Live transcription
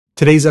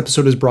Today's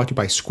episode is brought to you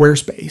by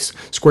Squarespace.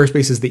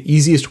 Squarespace is the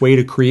easiest way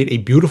to create a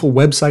beautiful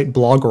website,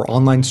 blog, or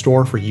online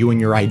store for you and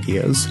your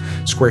ideas.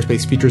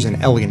 Squarespace features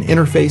an elegant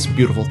interface,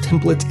 beautiful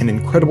templates, and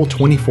incredible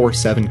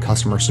 24/7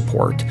 customer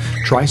support.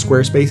 Try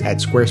Squarespace at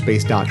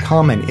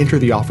squarespace.com and enter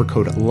the offer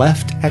code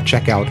LEFT at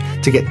checkout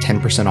to get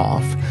 10%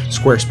 off.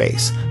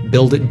 Squarespace.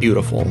 Build it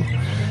beautiful.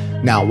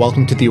 Now,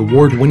 welcome to the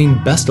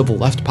award-winning Best of the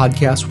Left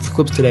podcast with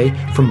clips today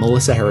from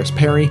Melissa Harris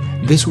Perry,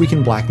 This Week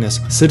in Blackness,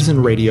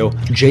 Citizen Radio,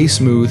 Jay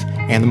Smooth,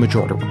 and The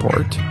Majority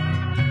Report.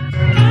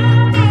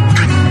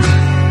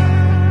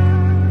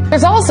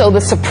 There's also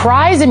the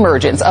surprise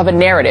emergence of a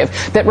narrative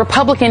that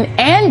Republican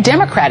and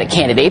Democratic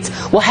candidates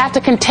will have to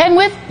contend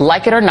with,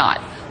 like it or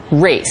not,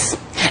 race.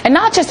 And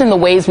not just in the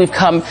ways we've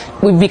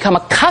become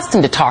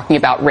accustomed to talking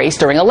about race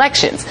during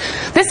elections.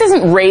 This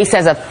isn't race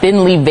as a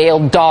thinly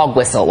veiled dog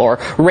whistle or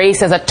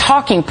race as a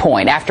talking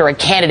point after a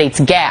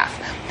candidate's gaffe.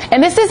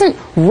 And this isn't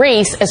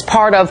race as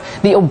part of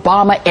the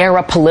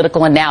Obama-era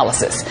political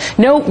analysis.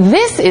 No,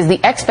 this is the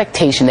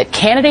expectation that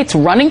candidates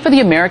running for the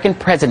American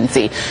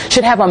presidency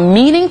should have a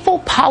meaningful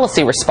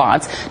policy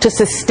response to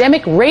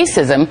systemic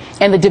racism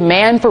and the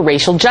demand for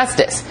racial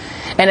justice.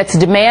 And it's a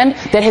demand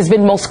that has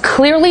been most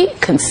clearly,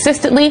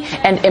 consistently,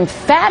 and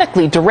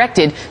emphatically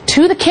directed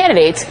to the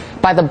candidates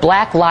by the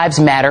Black Lives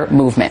Matter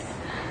movement.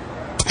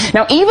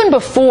 Now, even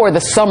before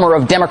the summer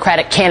of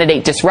Democratic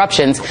candidate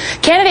disruptions,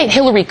 candidate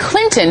Hillary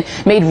Clinton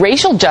made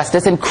racial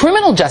justice and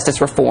criminal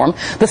justice reform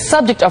the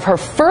subject of her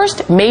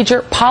first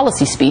major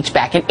policy speech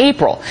back in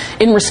April,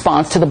 in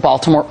response to the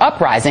Baltimore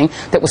uprising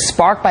that was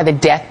sparked by the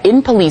death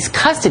in police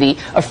custody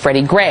of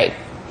Freddie Gray.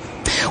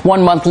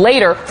 1 month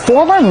later,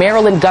 former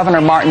Maryland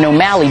Governor Martin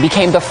O'Malley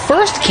became the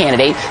first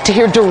candidate to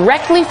hear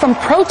directly from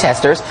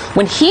protesters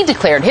when he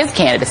declared his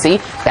candidacy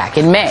back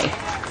in May.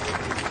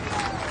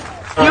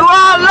 You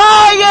are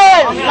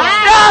lying!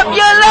 Stop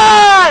your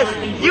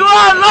lies! You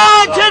are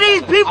lying to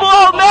these people,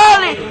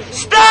 O'Malley!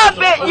 Stop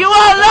it! You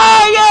are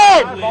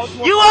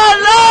lying! You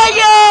are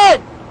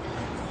lying!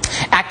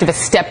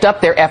 Activists stepped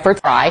up their efforts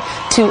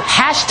to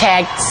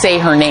hashtag say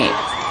her name.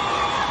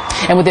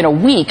 And within a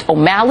week,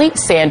 O'Malley,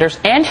 Sanders,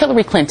 and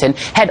Hillary Clinton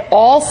had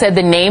all said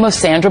the name of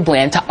Sandra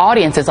Bland to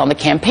audiences on the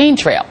campaign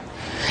trail.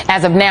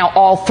 As of now,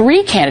 all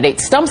three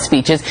candidates' stump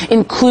speeches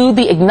include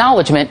the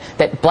acknowledgement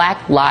that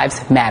Black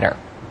Lives Matter.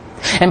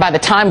 And by the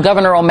time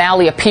Governor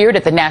O'Malley appeared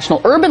at the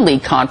National Urban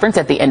League conference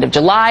at the end of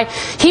July,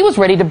 he was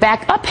ready to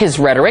back up his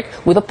rhetoric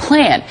with a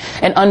plan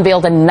and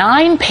unveiled a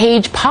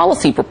 9-page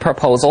policy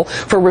proposal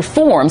for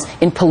reforms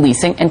in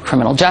policing and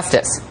criminal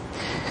justice.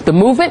 The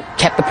movement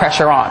kept the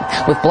pressure on,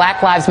 with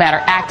Black Lives Matter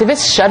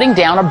activists shutting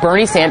down a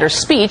Bernie Sanders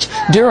speech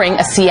during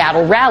a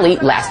Seattle rally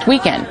last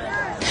weekend.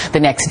 The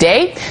next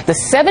day, the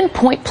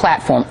 7-point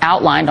platform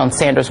outlined on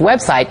Sanders'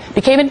 website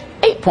became an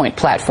 8-point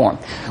platform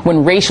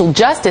when racial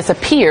justice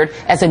appeared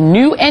as a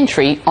new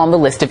entry on the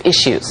list of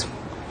issues.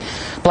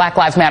 Black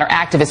Lives Matter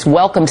activists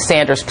welcomed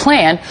Sanders'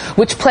 plan,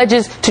 which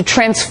pledges to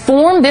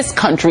transform this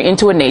country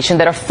into a nation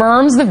that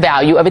affirms the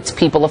value of its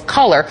people of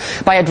color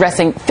by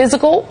addressing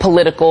physical,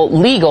 political,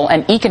 legal,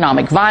 and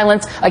economic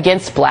violence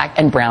against Black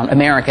and brown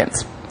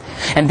Americans.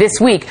 And this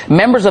week,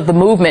 members of the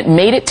movement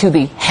made it to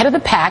the head of the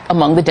pack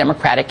among the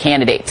Democratic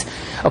candidates.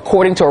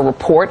 According to a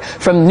report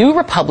from New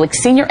Republic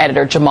senior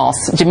editor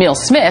Jamil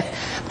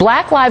Smith,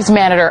 Black Lives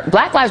Matter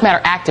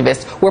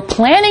activists were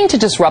planning to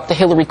disrupt the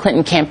Hillary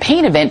Clinton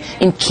campaign event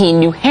in Keene,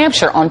 New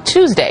Hampshire on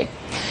Tuesday.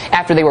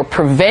 After they were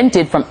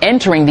prevented from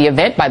entering the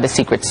event by the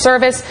Secret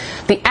Service,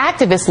 the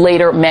activists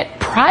later met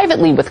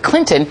privately with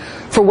Clinton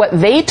for what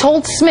they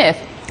told Smith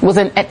was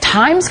an at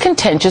times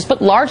contentious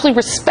but largely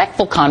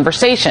respectful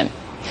conversation.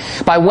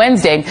 By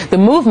Wednesday, the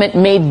movement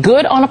made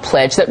good on a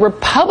pledge that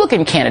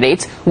Republican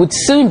candidates would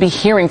soon be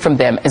hearing from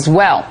them as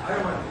well.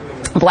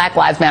 Black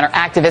Lives Matter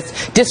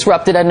activists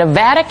disrupted a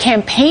Nevada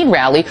campaign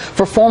rally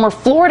for former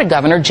Florida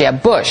Governor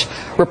Jeb Bush,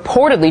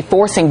 reportedly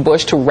forcing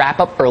Bush to wrap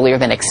up earlier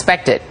than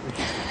expected.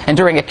 And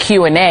during a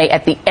Q&A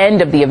at the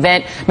end of the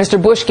event, Mr.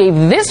 Bush gave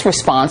this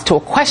response to a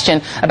question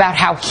about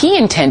how he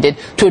intended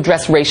to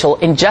address racial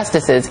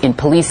injustices in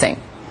policing.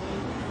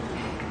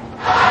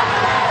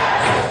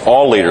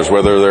 All leaders,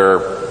 whether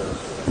they're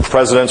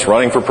presidents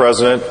running for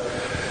president,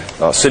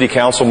 city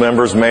council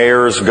members,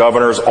 mayors,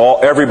 governors,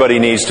 everybody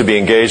needs to be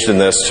engaged in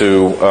this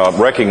to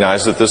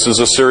recognize that this is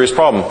a serious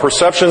problem.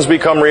 Perceptions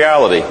become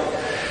reality.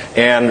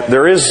 And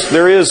there is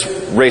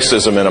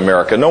racism in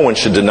America. No one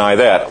should deny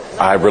that.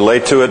 I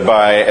relate to it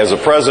by, as a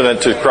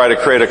president, to try to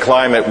create a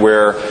climate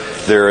where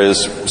there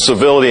is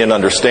civility and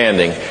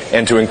understanding,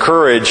 and to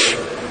encourage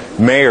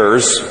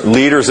mayors,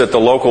 leaders at the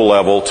local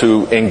level,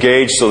 to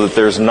engage so that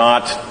there's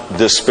not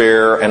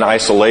despair and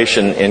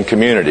isolation in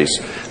communities.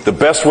 The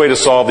best way to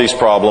solve these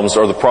problems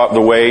are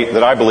the way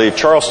that I believe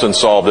Charleston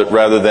solved it,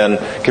 rather than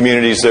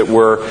communities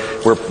where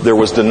there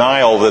was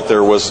denial that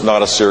there was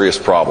not a serious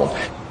problem.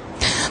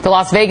 The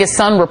Las Vegas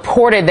Sun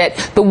reported that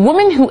the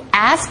woman who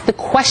asked the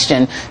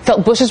question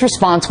felt Bush's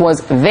response was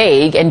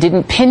vague and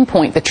didn't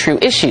pinpoint the true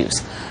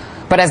issues.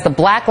 But as the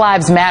Black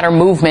Lives Matter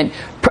movement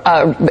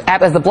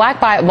as the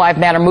Black Lives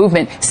Matter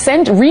movement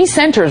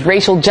recenters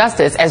racial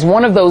justice as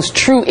one of those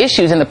true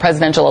issues in the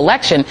presidential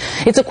election,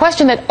 it's a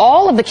question that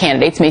all of the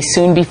candidates may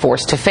soon be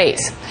forced to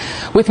face.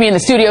 With me in the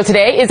studio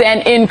today is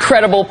an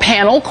incredible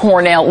panel.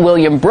 Cornell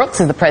William Brooks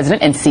is the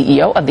president and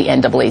CEO of the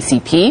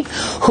NAACP.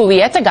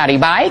 Julieta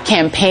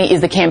Garibay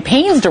is the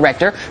campaigns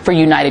director for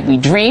United We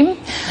Dream.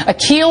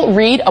 Akil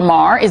Reed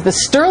Amar is the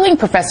Sterling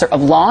Professor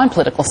of Law and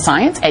Political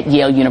Science at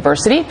Yale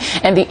University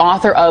and the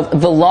author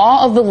of The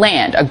Law of the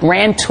Land, a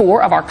grand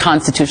tour of our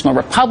constitutional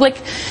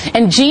republic.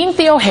 And Jean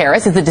Theo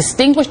Harris is the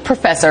Distinguished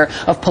Professor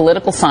of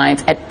Political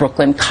Science at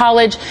Brooklyn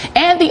College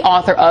and the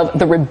author of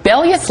The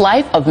Rebellious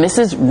Life of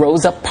Mrs.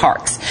 Rosa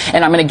Parks.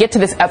 And I'm going to get to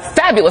this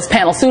fabulous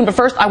panel soon, but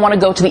first I want to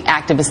go to the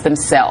activists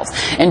themselves.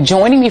 And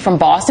joining me from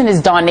Boston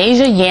is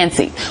Donasia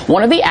Yancey,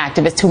 one of the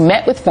activists who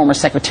met with former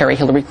Secretary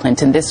Hillary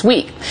Clinton this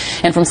week.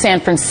 And from San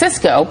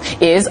Francisco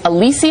is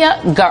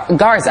Alicia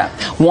Garza,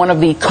 one of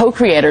the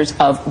co-creators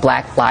of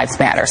Black Lives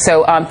Matter.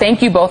 So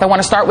thank you both. I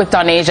want to start with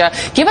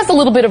Donasia. Give us a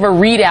little bit of a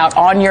readout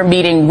on your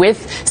meeting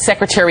with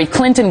Secretary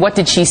Clinton. What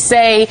did she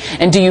say?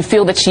 And do you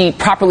feel that she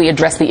properly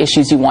addressed the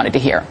issues you wanted to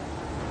hear?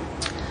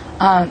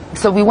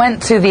 So we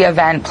went to the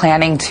event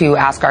planning to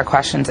ask our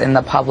questions in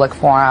the public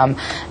forum,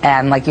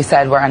 and like you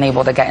said, we're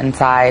unable to get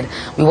inside.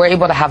 We were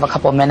able to have a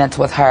couple minutes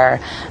with her,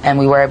 and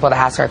we were able to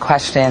ask her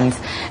questions,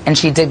 and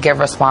she did give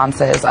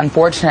responses.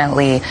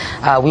 Unfortunately,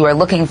 we were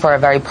looking for a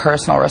very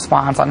personal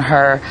response on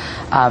her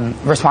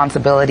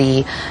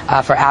responsibility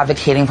for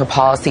advocating for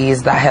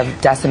policies that have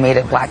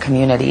decimated Black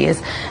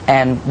communities,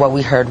 and what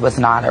we heard was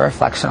not a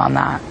reflection on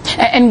that.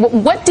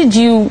 And what did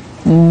you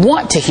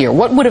want to hear?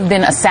 What would have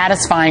been a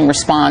satisfying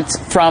response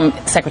from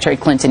Secretary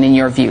Clinton in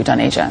your view,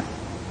 Donasia?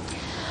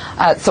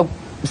 So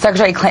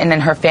Secretary Clinton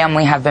and her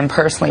family have been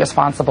personally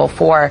responsible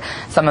for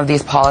some of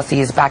these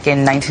policies. Back in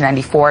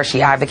 1994,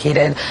 she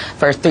advocated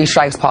for 3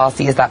 strikes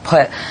policies that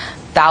put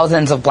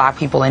thousands of Black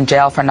people in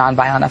jail for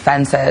nonviolent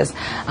offenses.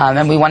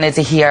 And we wanted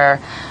to hear,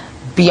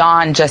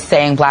 beyond just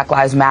saying Black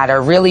Lives Matter,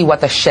 really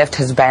what the shift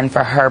has been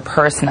for her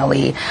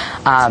personally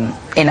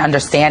in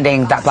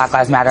understanding that Black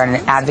Lives Matter and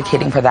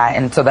advocating for that,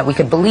 and so that we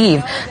could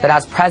believe that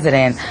as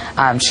president,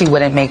 she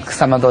wouldn't make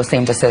some of those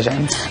same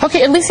decisions.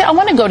 Okay, Alicia, I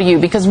want to go to you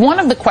because one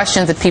of the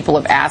questions that people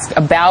have asked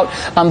about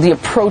the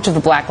approach of the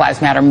Black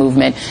Lives Matter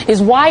movement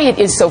is why it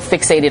is so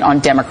fixated on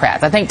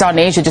Democrats. I think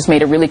Donasia just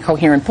made a really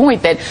coherent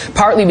point that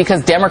partly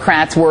because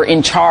Democrats were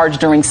in charge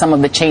during some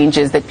of the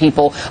changes that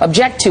people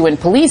object to in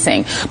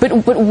policing.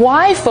 But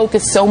why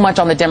focus so much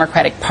on the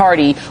Democratic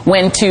Party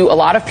when, to a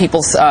lot of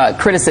people's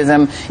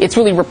criticism, it's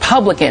really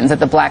Republicans that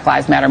the Black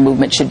Lives Matter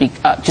movement should be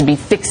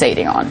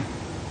fixating on?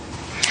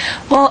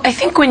 Well, I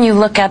think when you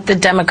look at the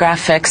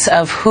demographics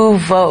of who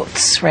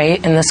votes,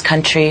 right, in this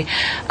country,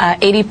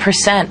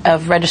 80%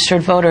 of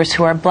registered voters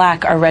who are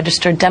Black are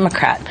registered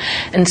Democrat.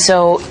 And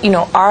so, you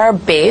know, our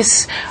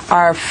base,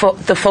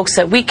 the folks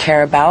that we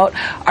care about,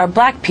 are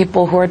Black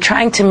people who are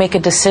trying to make a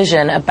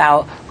decision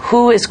about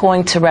who is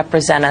going to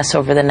represent us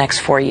over the next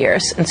 4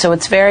 years. And so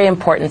it's very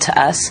important to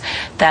us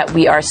that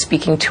we are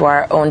speaking to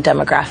our own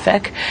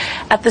demographic.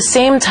 At the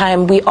same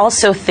time, we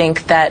also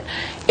think that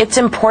it's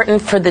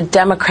important for the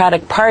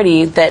Democratic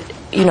Party that,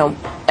 you know,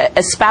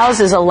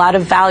 espouses a lot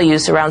of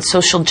values around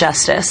social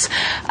justice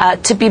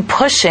to be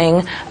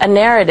pushing a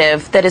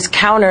narrative that is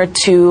counter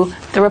to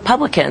the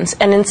Republicans.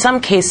 And in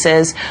some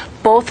cases,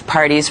 both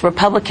parties,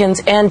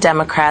 Republicans and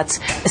Democrats,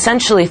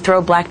 essentially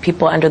throw Black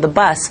people under the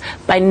bus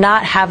by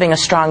not having a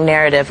strong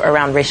narrative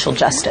around racial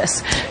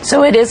justice.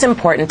 So it is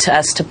important to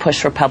us to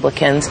push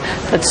Republicans,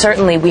 but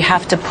certainly we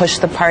have to push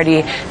the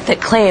party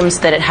that claims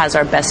that it has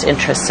our best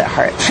interests at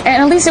heart.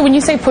 And Alicia, when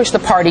you say push the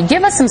party,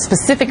 give us some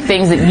specific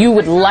things that you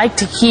would like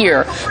to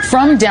hear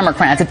from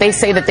Democrats that they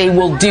say that they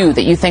will do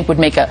that you think would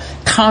make a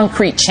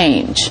concrete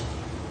change.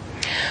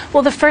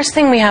 Well, the first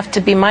thing we have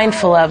to be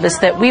mindful of is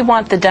that we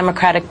want the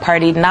Democratic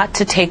Party not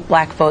to take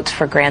Black votes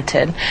for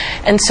granted.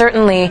 And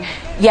certainly,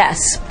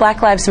 yes,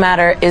 Black Lives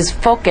Matter is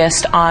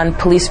focused on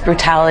police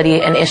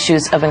brutality and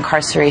issues of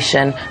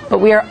incarceration, but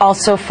we are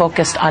also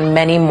focused on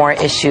many more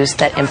issues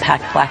that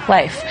impact Black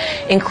life,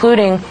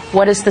 including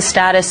what is the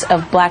status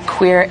of Black,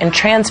 queer, and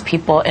trans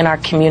people in our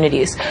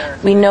communities.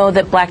 We know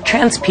that Black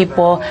trans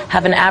people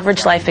have an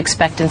average life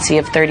expectancy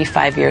of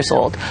 35 years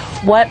old.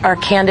 What are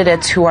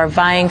candidates who are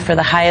vying for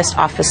the highest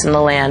office in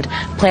the land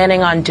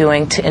planning on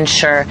doing to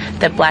ensure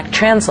that Black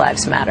trans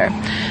lives matter?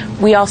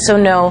 We also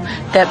know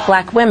that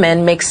Black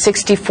women make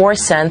 64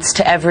 cents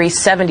to every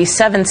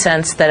 77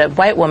 cents that a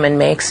white woman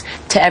makes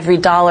to every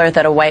dollar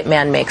that a white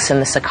man makes in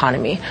this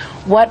economy.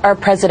 What are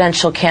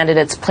presidential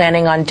candidates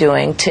planning on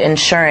doing to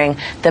ensuring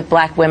that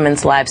Black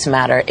women's lives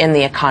matter in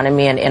the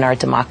economy and in our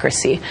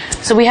democracy?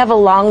 So we have a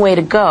long way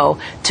to go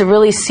to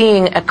really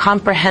seeing a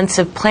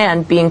comprehensive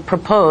plan being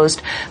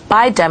proposed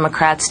by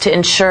Democrats to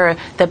ensure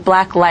that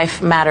Black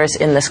life matters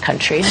in this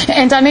country.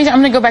 And Donasia,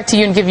 I'm going to go back to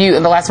you and give you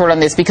the last word on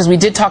this because we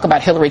did talk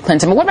about Hillary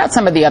Clinton, but what about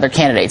some of the other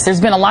candidates?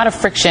 There's been a lot of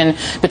friction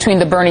between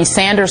the Bernie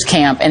Sanders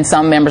camp and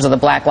some members of the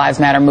Black Lives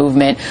Matter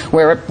movement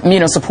where,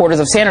 you know, supporters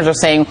of Sanders are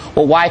saying,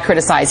 well, why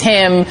criticize him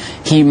him.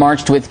 He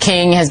marched with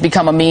King has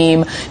become a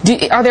meme.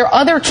 Are there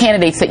other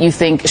candidates that you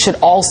think should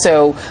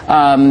also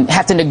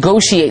have to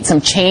negotiate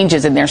some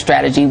changes in their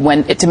strategy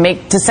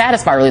to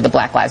satisfy really the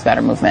Black Lives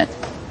Matter movement?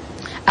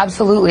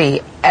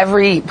 Absolutely.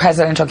 Every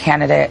presidential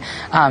candidate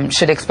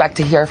should expect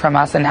to hear from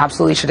us and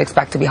absolutely should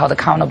expect to be held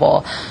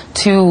accountable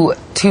to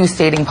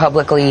stating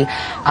publicly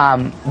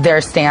their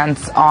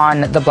stance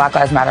on the Black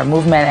Lives Matter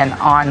movement and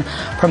on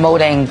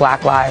promoting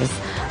Black lives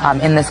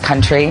in this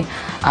country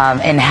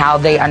and how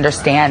they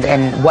understand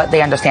and what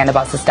they understand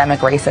about systemic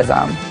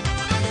racism.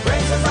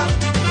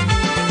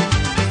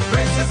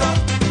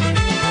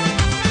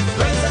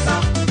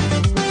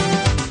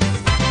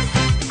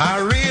 I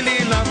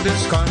really love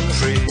this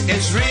country.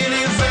 It's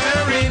really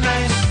very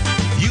nice.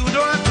 You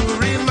don't have to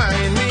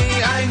remind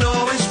me. I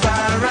know it's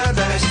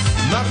paradise.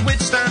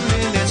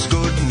 Notwithstanding its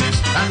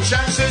goodness and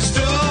chances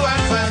to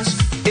advance,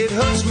 it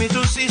hurts me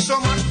to see so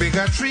much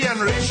bigotry and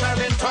racial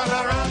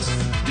intolerance.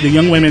 The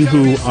young women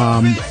who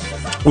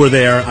were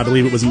there, I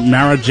believe it was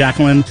Mara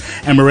Jacqueline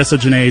and Marissa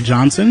Janae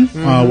Johnson,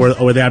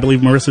 were there. I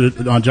believe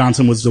Marissa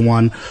Johnson was the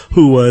one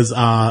who was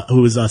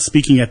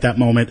speaking at that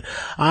moment.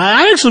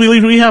 I actually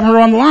believe we have her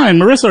on the line.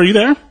 Marissa, are you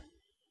there?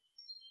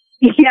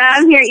 Yeah,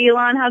 I'm here,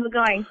 Elon. How's it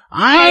going?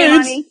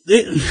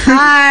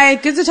 Hi,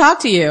 good to talk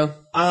to you.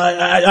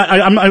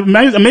 I'm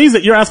amazed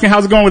that you're asking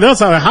how's it going with us.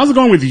 How's it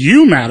going with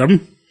you,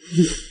 madam?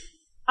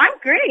 I'm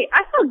great.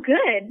 I feel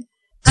good.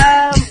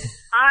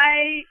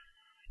 I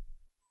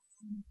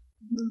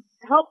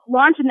helped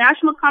launch a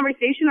national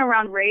conversation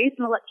around race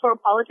and electoral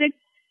politics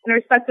and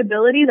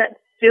respectability that's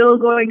still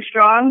going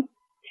strong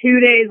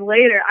 2 days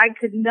later. I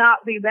could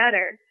not be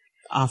better.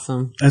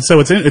 Awesome. And so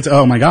it's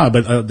oh my God,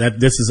 but that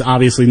this is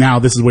obviously now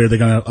this is where they're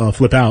gonna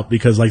flip out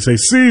because like say,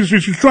 see,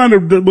 she's trying to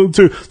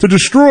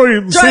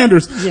destroy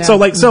Sanders. Yeah. So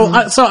like so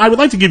I would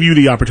like to give you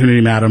the opportunity,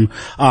 madam,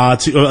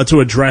 to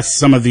address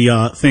some of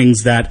the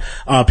things that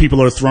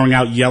people are throwing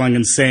out, yelling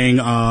and saying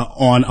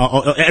on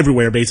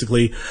everywhere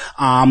basically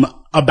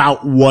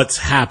about what's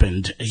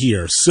happened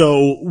here.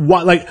 So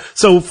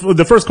for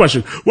the first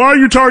question, why are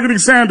you targeting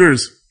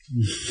Sanders?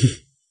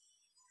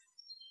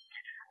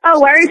 Oh,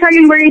 why are you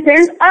targeting Bernie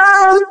Sanders?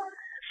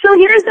 So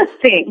here's the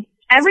thing.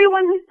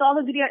 Everyone who saw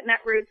the video at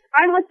Netroots,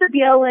 I'm with the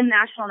BLM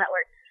National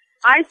Network.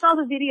 I saw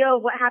the video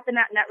of what happened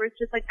at Netroots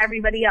just like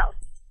everybody else.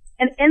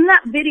 And in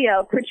that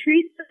video,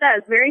 Patrice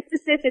says very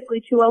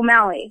specifically to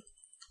O'Malley,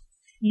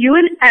 you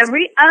and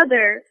every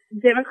other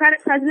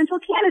Democratic presidential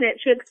candidate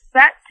should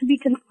expect to be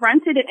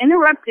confronted and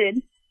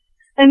interrupted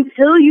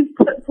until you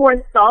put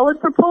forth solid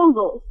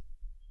proposals,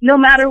 no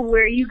matter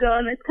where you go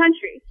in this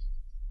country.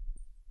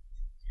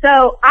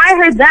 So I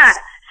heard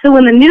that. So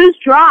when the news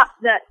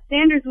dropped that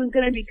Sanders was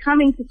going to be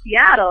coming to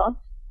Seattle,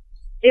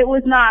 there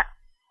wasn't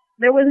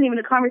even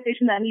a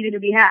conversation that needed to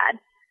be had.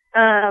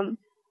 That's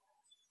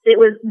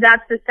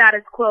the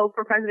status quo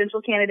for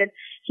presidential candidates.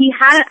 He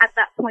hadn't at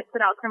that point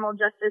put out criminal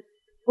justice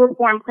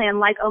reform plan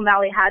like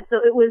O'Malley had.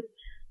 So it was,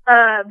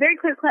 very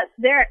clear cuts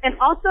there. And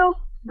also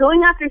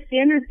going after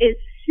Sanders is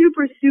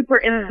super, super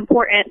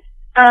important.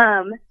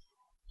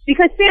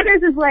 Because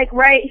Sanders is like,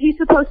 right, he's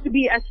supposed to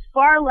be as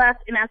far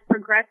left and as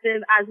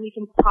progressive as we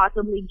can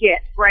possibly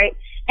get, right?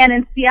 And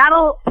in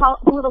Seattle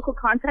political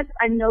context,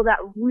 I know that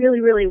really,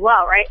 really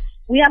well, right?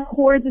 We have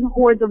hordes and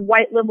hordes of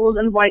white liberals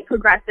and white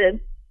progressives,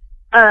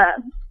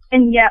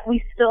 and yet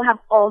we still have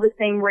all the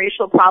same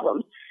racial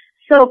problems.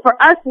 So for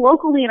us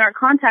locally in our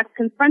context,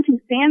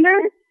 confronting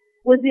Sanders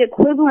was the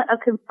equivalent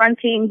of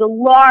confronting the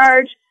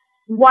large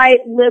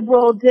white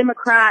liberal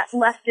Democrat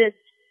leftist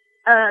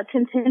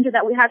contingent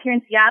that we have here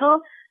in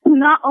Seattle, who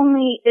not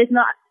only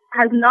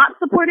has not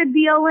supported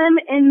BLM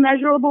in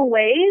measurable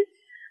ways,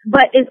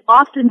 but is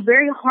often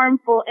very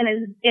harmful and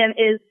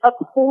is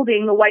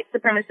upholding the white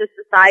supremacist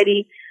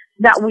society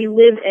that we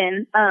live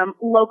in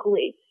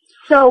locally.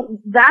 So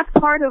that's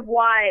part of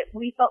why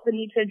we felt the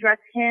need to address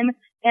him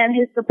and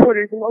his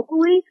supporters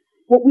locally.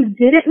 What we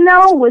didn't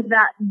know was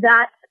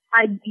that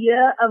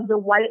idea of the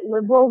white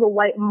liberal, the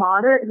white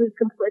moderate who's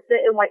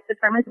complicit in white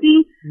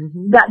supremacy,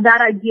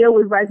 that idea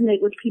would resonate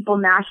with people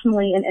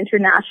nationally and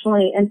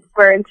internationally and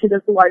spur into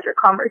this larger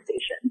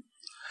conversation.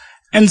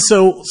 And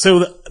so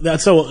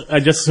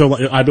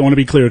I want to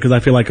be clear because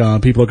I feel like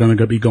people are going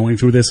to be going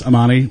through this,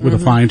 Amani, with a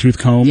fine-tooth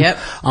comb. Yep.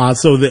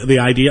 So the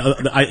idea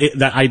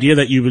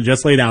that you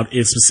just laid out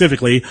is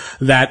specifically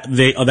that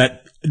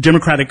that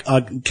Democratic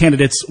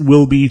candidates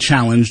will be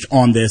challenged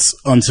on this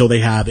until they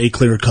have a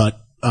clear-cut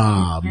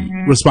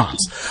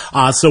response.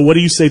 So what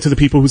do you say to the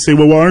people who say,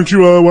 well, why aren't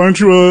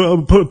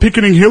you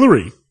picketing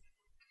Hillary?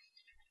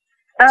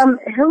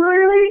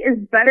 Hillary is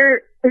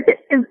better,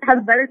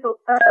 has better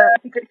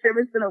Secret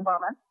Service than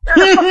Obama. I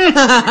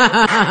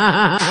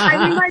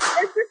mean, like,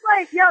 it's just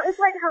like, it's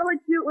like how I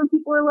do it when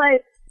people are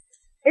like,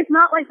 it's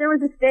not like there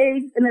was a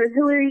stage and there was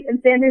Hillary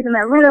and Sanders and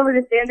I ran over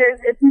to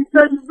Sanders. It's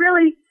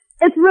really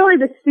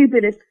the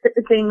stupidest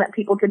thing that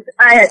people could,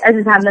 I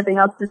just have nothing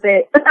else to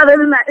say. Other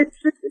than that, it's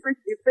just super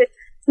stupid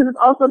because it's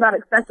also about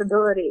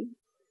accessibility.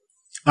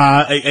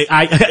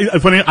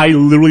 Funny, I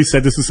literally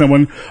said this to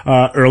someone,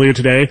 earlier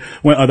today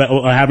when,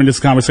 having this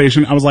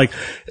conversation. I was like,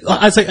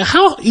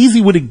 how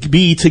easy would it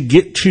be to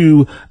get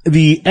to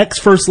the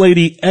ex-First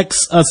Lady,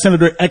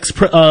 ex-Senator,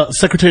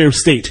 ex-Secretary of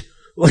State?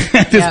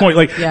 At this point,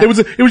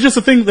 it was just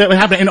a thing that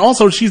happened. And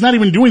also, she's not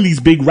even doing these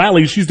big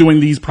rallies. She's doing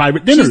these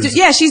private dinners.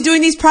 She's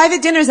doing these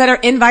private dinners that are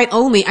invite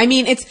only. I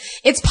mean,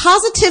 it's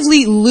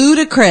positively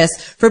ludicrous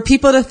for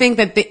people to think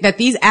that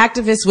these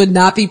activists would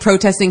not be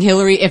protesting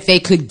Hillary if they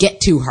could get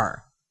to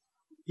her.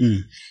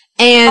 Mm.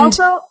 And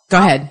also, go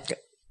ahead.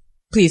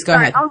 Please go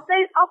ahead. I'll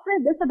say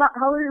this about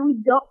Hillary.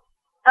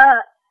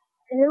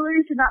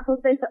 Hillary should not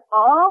post face at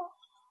all.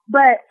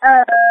 But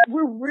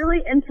we're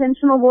really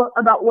intentional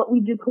about what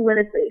we do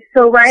politically.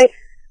 So, right,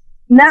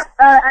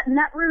 at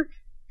Netroots,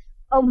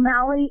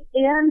 O'Malley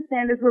and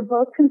Sanders were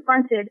both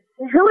confronted.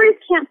 Hillary's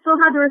camp still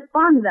had to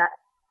respond to that,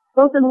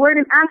 both in word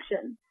and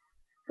action.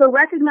 So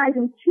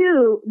recognizing,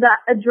 too, that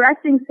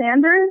addressing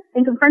Sanders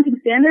and confronting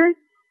Sanders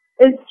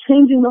is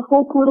changing the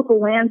whole political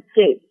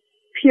landscape,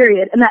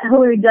 period, and that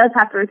Hillary does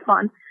have to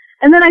respond.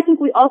 And then I think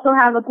we also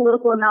have a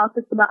political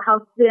analysis about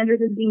how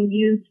Sanders is being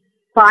used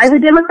by the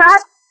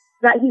Democrats,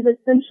 that he's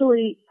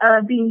essentially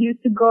being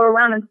used to go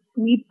around and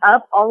sweep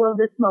up all of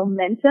this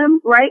momentum,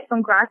 right,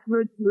 from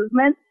grassroots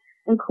movements,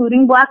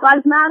 including Black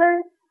Lives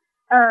Matter,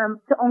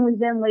 to only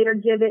then later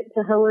give it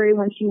to Hillary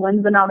when she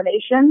wins the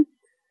nomination.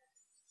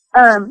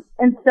 And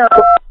so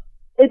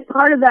it's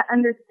part of that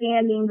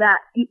understanding that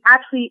you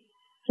actually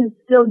can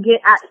still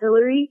get at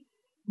Hillary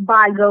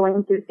by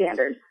going through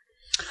Sanders.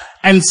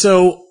 And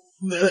so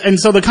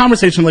the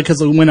conversation, like,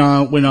 cause when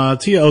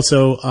Tia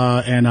Oso,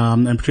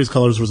 and Patrice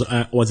Cullors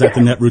was at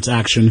the Netroots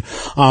action,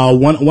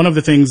 one of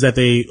the things that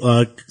they,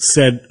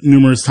 said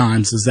numerous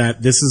times is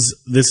that this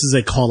is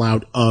a call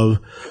out of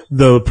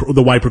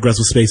the white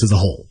progressive space as a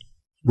whole.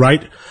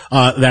 Right?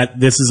 That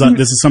this is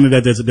something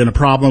that there's been a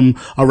problem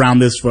around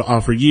this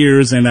for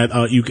years, and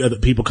that,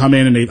 people come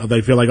in and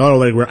they feel like,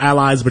 like we're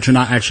allies, but you're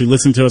not actually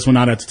listening to us. We're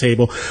not at the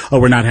table,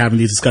 or we're not having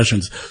these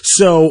discussions.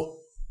 So,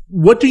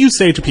 what do you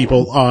say to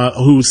people,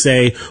 who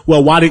say,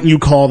 well, why didn't you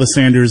call the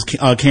Sanders,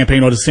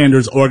 campaign or the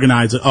Sanders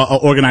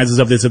organizers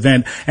of this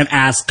event and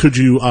ask, could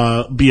you,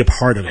 be a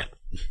part of it?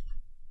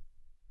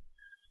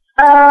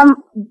 Part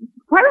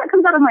of it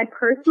comes out of my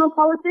personal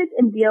politics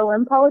and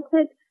BLM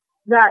politics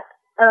that,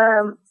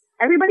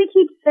 everybody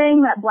keeps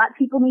saying that Black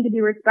people need to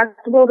be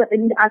respectable, that they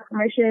need to ask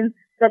permission,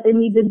 that they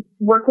need to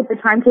work with the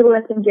timetable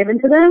that's been given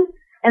to them.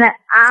 And I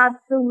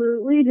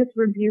absolutely just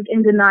rebuke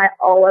and deny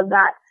all of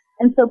that.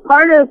 And so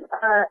part of,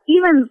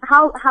 even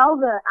how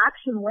the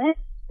action went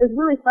is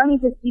really funny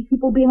to see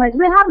people being like,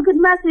 they have a good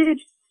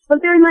message,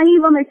 but they're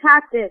naive on their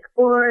tactic,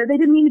 or they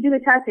didn't mean to do the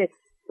tactics.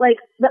 Like,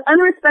 the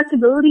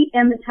unrespectability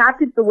and the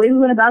tactics, the way we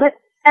went about it,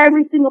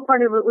 every single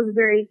part of it was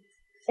very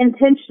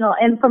intentional,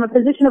 and from a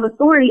position of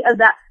authority of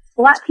that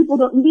Black people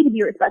don't need to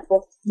be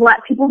respectful.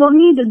 Black people don't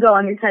need to go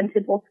on your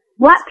timetable.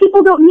 Black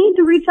people don't need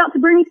to reach out to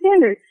Bernie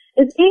Sanders.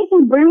 If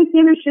anything, Bernie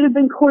Sanders should have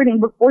been courting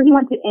before he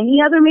went to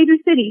any other major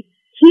city.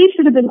 He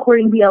should have been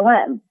courting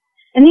BLM.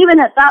 And even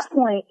at that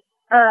point,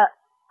 I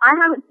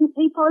haven't seen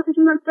any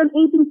politician that's done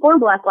anything for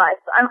Black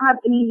lives. So I don't have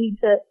any need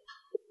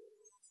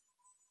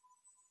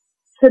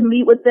to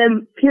meet with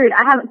them, period.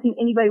 I haven't seen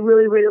anybody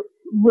really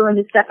willing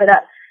to step it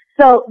up.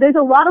 So there's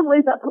a lot of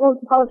ways that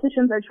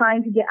politicians are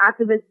trying to get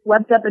activists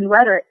swept up in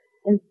rhetoric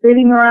and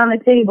sitting around the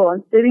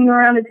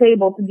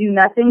table to do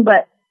nothing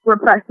but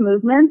repress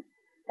movements.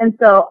 And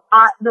so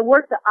the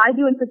work that I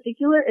do in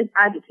particular is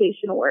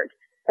agitation work,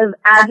 of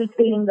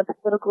agitating the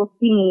political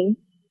scene,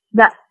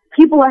 that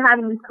people are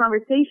having these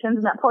conversations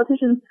and that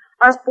politicians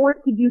are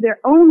forced to do their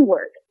own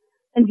work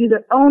and do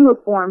their own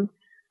reforms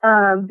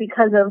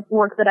because of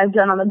work that I've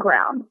done on the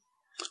ground.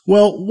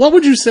 Well, what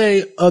would you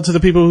say to the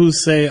people who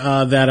say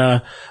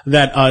that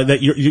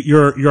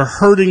you're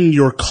hurting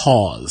your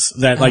cause,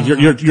 that like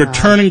you're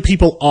turning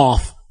people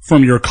off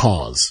from your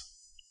cause?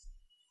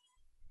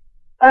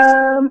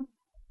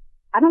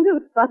 I don't give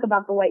a fuck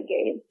about the white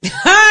gays.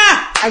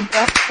 I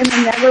don't, and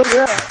I never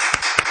will.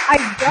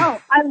 I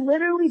don't. I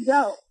literally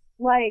don't.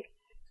 Like,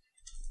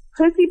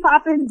 pussy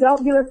poppins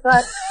don't give a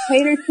fuck.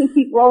 Haters can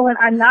keep rolling.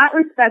 I'm not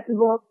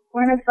respectable.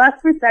 We're in a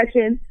fuck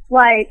recession.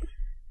 Like,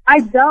 I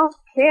don't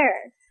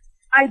care.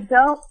 I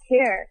don't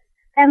care.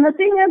 And the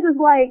thing is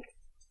like,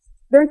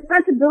 the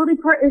respectability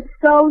part is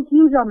so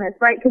huge on this,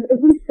 right? Because if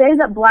we say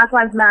that Black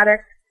Lives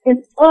Matter,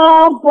 it's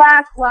all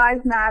Black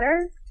Lives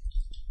Matter,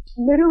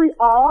 literally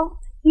all,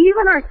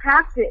 even our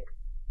tactics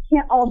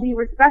can't all be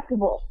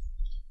respectable.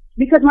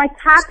 Because my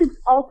tactics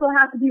also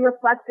have to be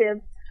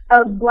reflective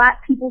of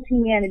Black people's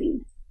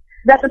humanity.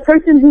 That the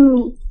person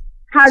who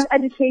has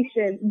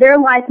education, their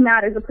life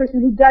matters. The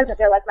person who doesn't,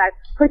 their life matters.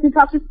 The person who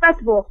talks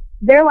respectable,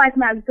 their life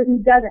matters. The person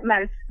who doesn't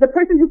matters. The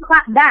person who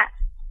claps that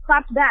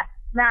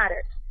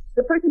matters.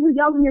 The person who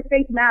yells in your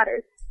face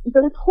matters. And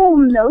so this whole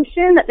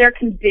notion that there are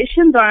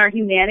conditions on our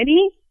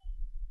humanity,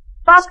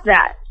 fuck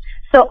that.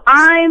 So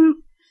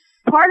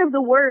part of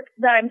the work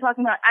that I'm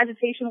talking about,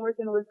 agitation work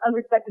and with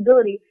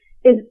unrespectability,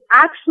 is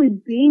actually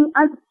being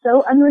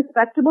so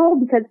unrespectable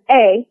because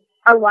A,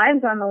 our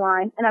lives are on the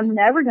line, and I'm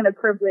never going to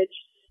privilege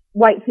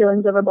white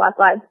feelings over black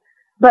lives.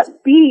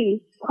 But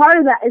B, part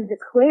of that is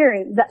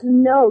declaring that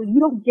no, you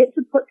don't get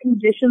to put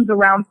conditions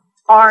around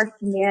our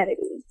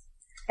humanity.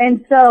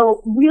 And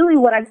so really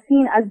what I've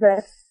seen as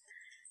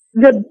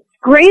the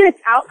greatest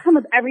outcome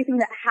of everything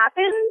that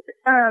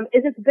happened,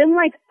 is it's been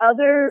like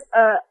other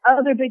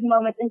big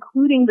moments,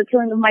 including the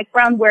killing of Mike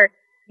Brown, where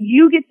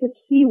you get to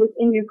see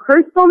within your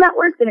personal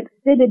networks and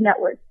extended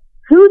networks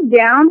who's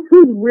down,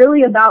 who's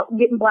really about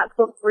getting black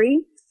folk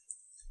free,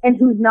 and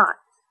who's not.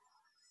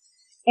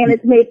 And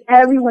it's made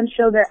everyone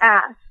show their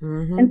ass.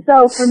 Mm-hmm. And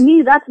so for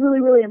me, that's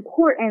really, really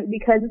important,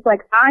 because it's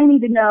like I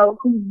need to know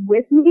who's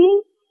with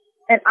me,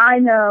 and I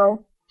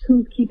know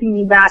who's keeping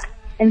me back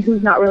and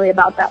who's not really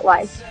about that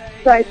life.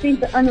 So I think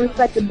the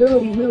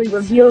unrespectability really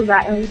reveals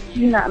that, and we've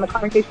seen that in the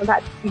conversation we've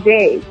had 2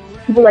 days.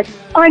 People are like,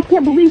 oh, I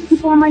can't believe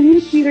people on my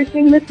newsfeed are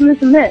saying this and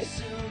this and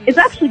this. It's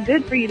actually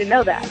good for you to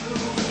know that.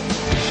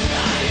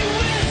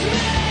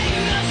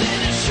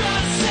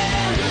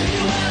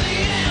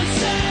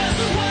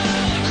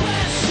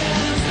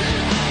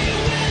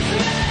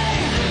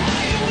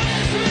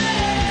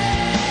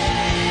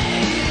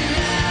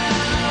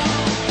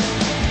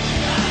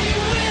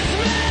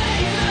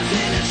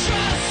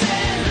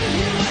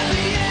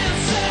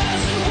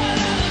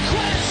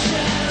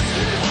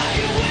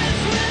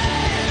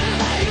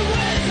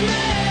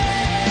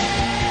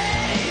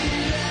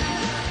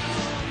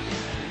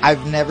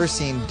 I've never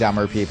seen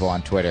dumber people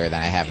on Twitter than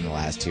I have in the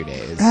last 2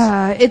 days.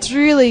 It's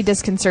really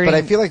disconcerting. But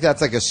I feel like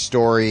that's like a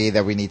story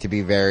that we need to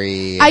be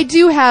very... I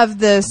do have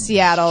the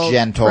Seattle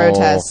gentle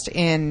protest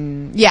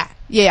in... Yeah,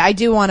 I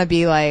do want to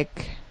be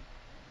like...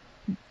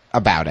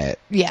 about it.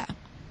 Yeah.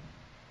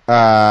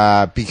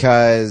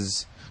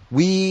 Because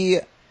we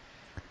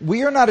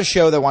are not a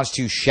show that wants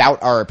to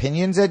shout our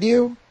opinions at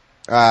you,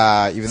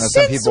 even though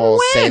some people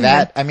say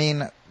that. I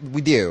mean,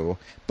 we do.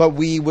 But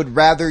we would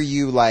rather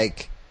you,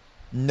 like...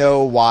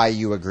 know why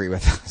you agree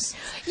with us.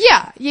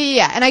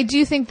 Yeah. And I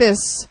do think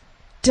this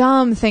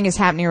dumb thing is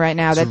happening right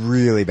now that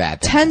really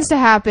bad tends to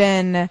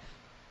happen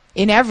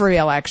in every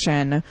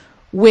election,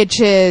 which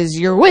is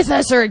you're with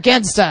us or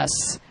against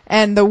us.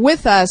 And the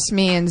with us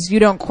means you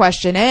don't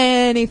question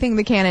anything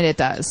the candidate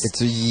does.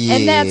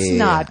 And that's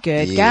not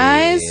good,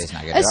 guys. It's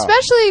not good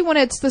Especially when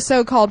it's the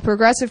so-called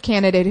progressive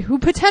candidate who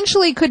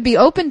potentially could be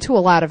open to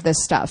a lot of this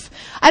stuff.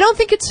 I don't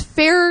think it's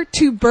fair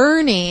to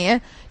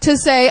Bernie to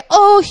say,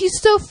 oh,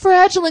 he's so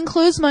fragile and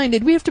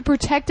closed-minded. We have to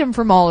protect him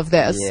from all of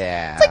this.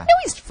 Yeah. It's like, no,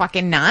 he's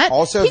fucking not.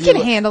 Also, he can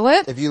handle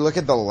it. If you look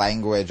at the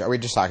language, are we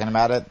just talking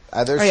about it?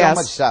 There's so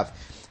much stuff.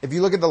 If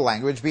you look at the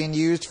language being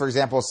used, for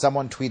example,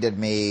 someone tweeted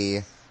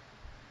me,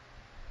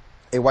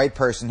 a white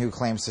person who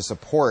claims to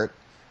support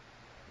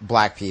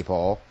black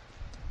people,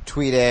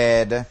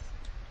 tweeted...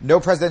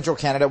 no presidential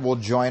candidate will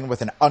join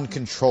with an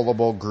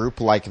uncontrollable group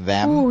like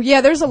them. Ooh,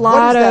 yeah, there's a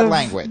lot of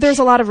language. There's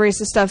a lot of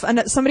racist stuff.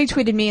 And somebody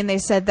tweeted me and they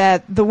said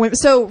that the women.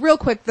 So real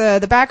quick,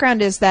 the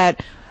background is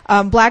that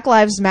Black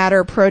Lives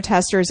Matter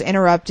protesters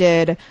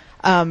interrupted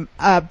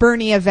a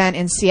Bernie event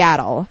in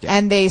Seattle,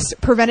 and they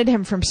prevented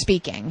him from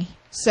speaking.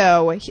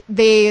 So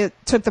they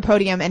took the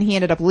podium and he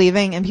ended up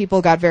leaving, and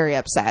people got very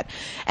upset.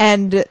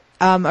 And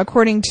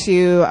according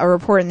to a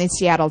report in the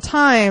Seattle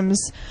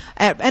Times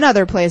and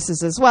other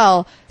places as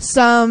well,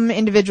 some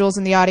individuals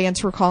in the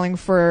audience were calling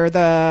for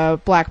the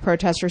black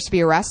protesters to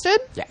be arrested.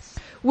 Yes.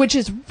 Which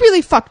is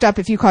really fucked up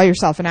if you call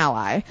yourself an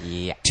ally.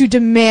 Yeah. To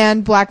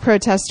demand black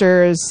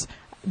protesters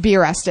be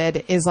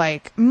arrested is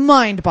like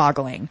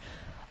mind-boggling.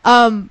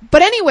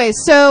 But anyway,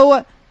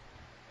 so...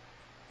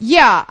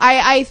 yeah,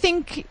 I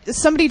think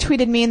somebody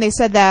tweeted me and they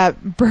said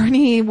that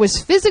Bernie was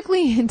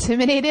physically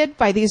intimidated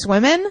by these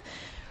women,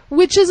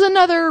 which is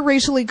another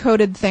racially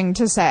coded thing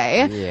to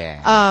say.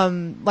 Yeah.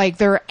 Like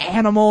they're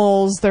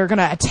animals, they're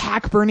gonna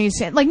attack Bernie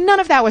Sanders. Like none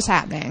of that was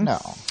happening. No.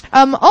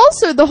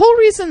 Also, the whole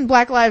reason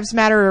Black Lives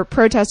Matter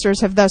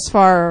protesters have thus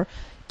far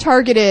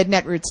targeted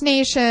Netroots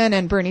Nation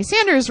and Bernie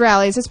Sanders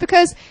rallies is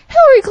because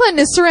Hillary Clinton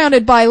is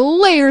surrounded by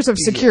layers of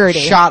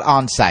security. Shot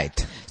on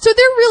sight. So they're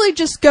really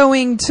just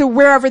going to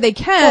wherever they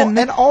can.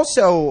 And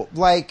also,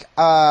 like,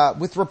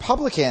 with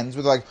Republicans,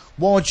 with like,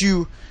 won't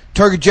you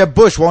target Jeb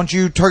Bush? Won't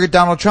you target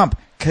Donald Trump?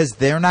 Because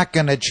they're not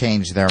going to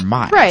change their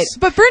minds. Right.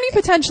 But Bernie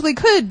potentially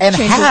could and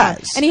change his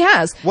mind. And he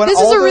has. This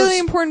is a really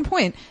important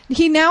point.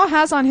 He now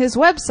has on his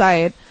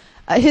website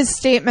his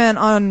statement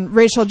on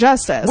racial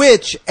justice.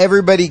 Which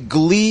everybody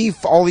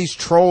all these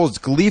trolls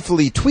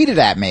gleefully tweeted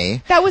at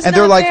me. That was and not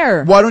they're like,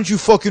 fair. why don't you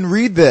fucking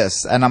read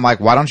this? And I'm like,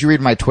 why don't you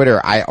read my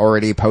Twitter? I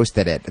already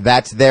posted it.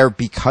 That's there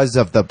because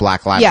of the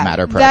Black Lives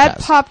Matter protest.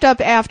 That popped up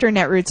after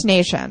Netroots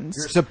Nations.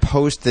 You're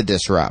supposed to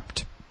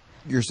disrupt.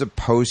 You're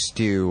supposed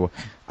to...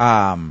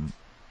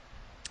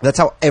 that's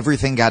how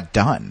everything got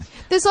done.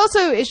 This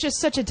also is just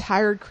such a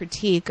tired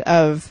critique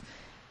of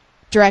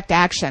direct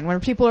action, where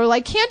people are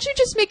like, can't you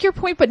just make your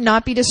point but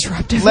not be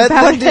disruptive about it?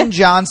 Let Lyndon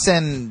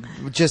Johnson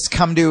just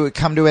come to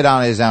it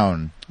on his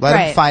own. Let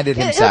him find it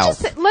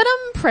himself. Let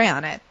him pray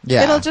on it.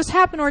 Yeah. It'll just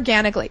happen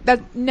organically.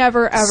 That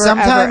never, ever,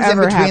 Sometimes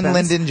ever in between happens.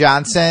 Lyndon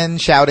Johnson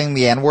shouting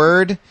the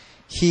N-word,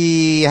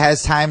 he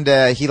has time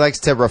he likes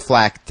to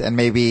reflect, and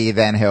maybe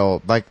then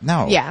he'll,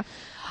 no. Yeah.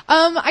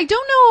 I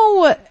don't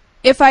know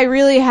if I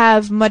really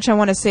have much I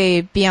want to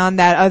say beyond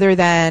that other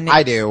than...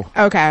 I do.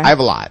 Okay. I have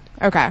a lot.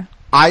 Okay.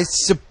 I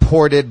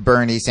supported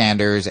Bernie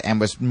Sanders and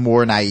was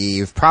more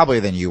naive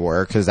probably than you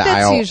were, because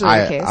usually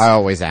the case. I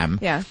always am.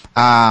 Yeah.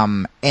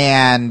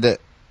 And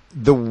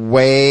the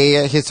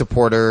way his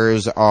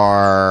supporters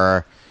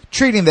are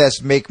treating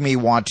this make me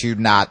want to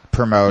not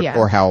promote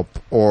or help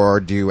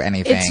or do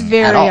anything. It's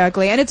very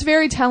ugly, and it's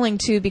very telling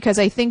too, because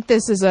I think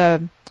this is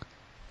a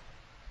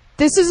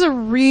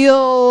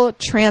real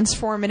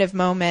transformative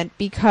moment,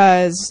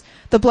 because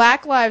the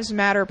Black Lives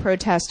Matter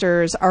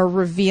protesters are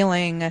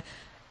revealing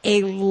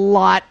a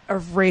lot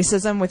of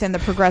racism within the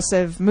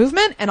progressive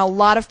movement, and a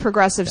lot of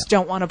progressives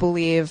don't want to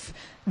believe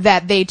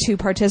that they too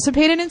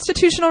participate in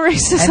institutional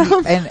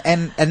racism.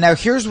 And now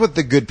here's what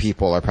the good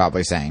people are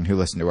probably saying who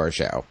listen to our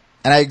show.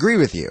 And I agree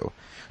with you.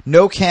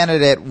 No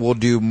candidate will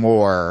do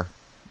more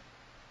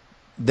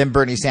than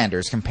Bernie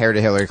Sanders compared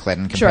to Hillary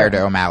Clinton, compared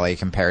to O'Malley,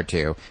 compared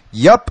to...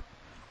 Yup,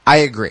 I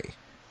agree.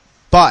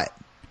 But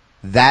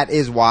that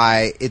is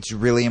why it's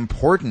really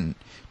important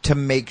to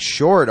make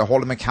sure to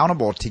hold him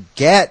accountable, to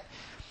get...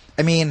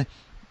 I mean,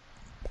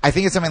 I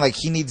think it's something like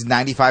he needs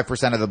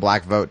 95% of the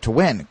black vote to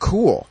win.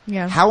 Cool.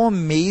 Yeah. How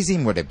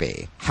amazing would it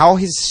be? How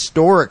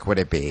historic would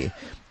it be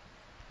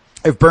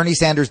if Bernie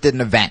Sanders did an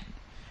event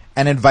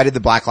and invited the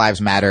Black Lives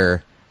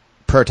Matter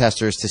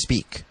protesters to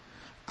speak?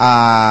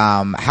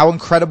 How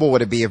incredible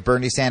would it be if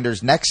Bernie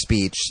Sanders' next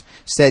speech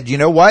said, you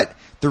know what?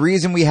 The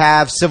reason we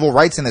have civil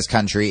rights in this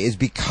country is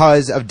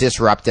because of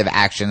disruptive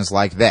actions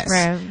like this.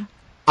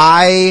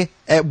 Right.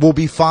 Will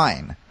be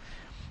fine.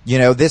 You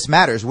know, this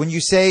matters. When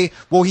you say,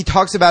 well, he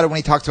talks about it when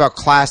he talks about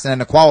class and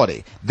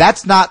inequality.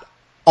 That's not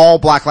all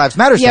Black Lives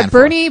Matter stand for.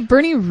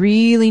 Bernie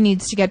really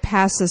needs to get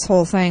past this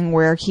whole thing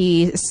where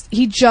he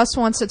just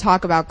wants to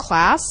talk about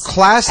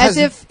class as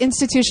if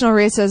institutional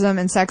racism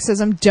and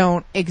sexism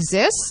don't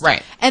exist.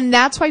 Right. And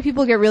that's why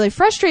people get really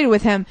frustrated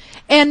with him.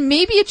 And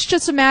maybe it's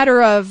just a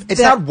matter of...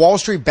 It's not Wall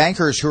Street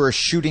bankers who are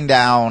shooting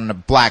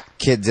down black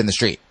kids in the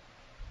street.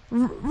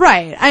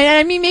 Right.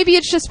 I mean, maybe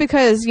it's just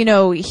because, you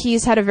know,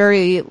 he's had a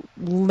very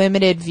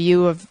limited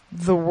view of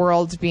the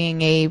world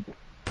being a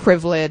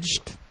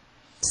privileged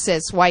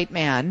cis white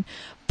man.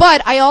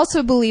 But I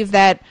also believe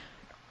that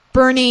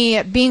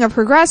Bernie, being a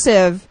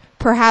progressive,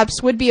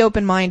 perhaps would be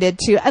open-minded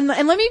to... And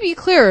let me be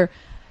clear,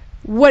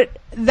 what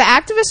the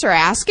activists are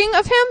asking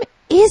of him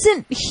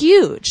isn't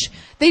huge.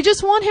 They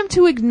just want him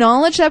to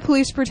acknowledge that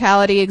police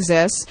brutality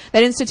exists,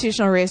 that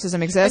institutional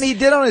racism exists. And he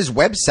did on his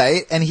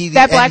website,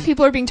 that black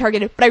people are being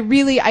targeted. But I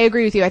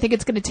agree with you. I think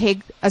it's going to take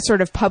a sort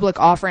of public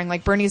offering.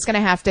 Like, Bernie's going to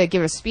have to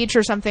give a speech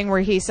or something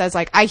where he says,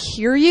 like, I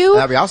hear you.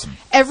 That'd be awesome.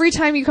 Every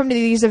time you come to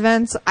these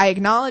events, I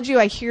acknowledge you.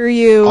 I hear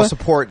you. I'll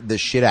support the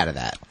shit out of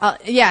that.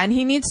 Yeah, and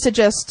he needs to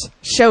just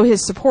show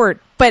his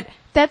support. But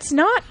that's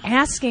not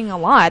asking a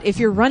lot if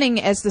you're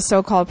running as the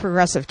so-called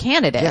progressive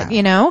candidate,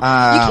 you know? You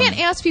can't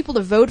ask people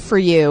to vote for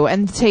you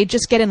and say,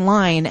 just get in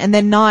line, and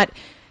then not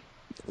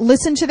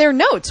listen to their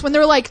notes when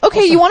they're like,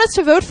 okay, you want us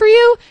to vote for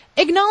you?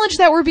 Acknowledge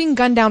that we're being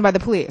gunned down by the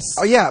police.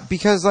 Oh, yeah,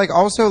 because, like,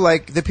 also,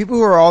 like, the people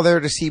who are all there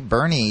to see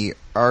Bernie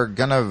are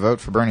gonna vote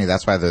for Bernie.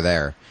 That's why they're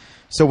there.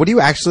 So what are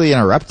you actually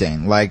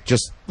interrupting? Like,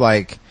 just,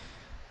 like,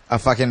 a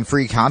fucking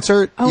free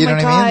concert? Oh, you know my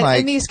what God. I mean? Like,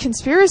 and these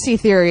conspiracy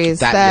theories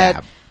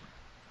that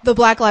the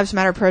Black Lives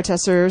Matter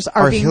protesters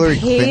are being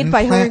paid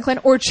by Hillary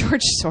Clinton or George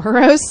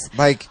Soros.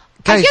 Like,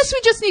 guys, I guess we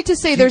just need to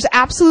say there's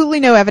absolutely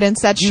no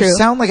evidence that's true. You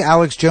sound like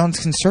Alex Jones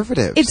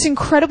conservatives. It's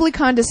incredibly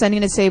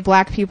condescending to say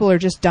black people are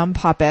just dumb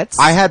puppets.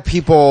 I had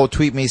people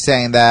tweet me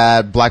saying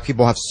that black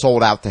people have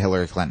sold out to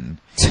Hillary Clinton.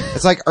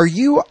 It's like, are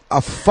you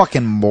a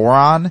fucking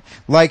moron?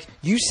 Like,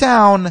 you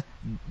sound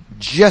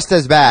just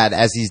as bad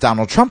as these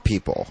Donald Trump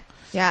people.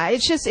 Yeah,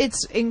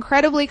 it's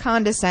incredibly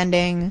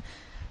condescending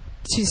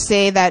to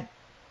say that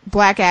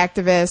black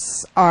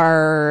activists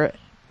are,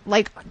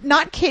 like,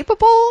 not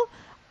capable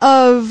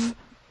of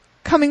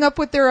coming up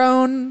with their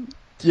own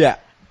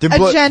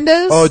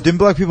agendas. Didn't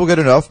black people get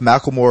enough?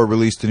 Macklemore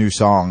released a new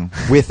song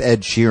with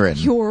Ed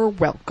Sheeran. You're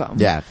welcome.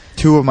 Yeah,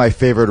 two of my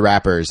favorite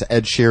rappers,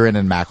 Ed Sheeran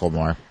and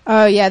Macklemore.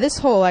 Oh, yeah, this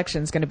whole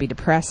election's going to be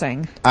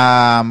depressing.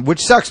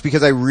 Which sucks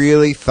because I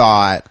really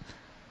thought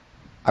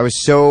I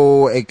was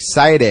so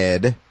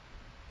excited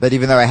that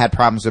even though I had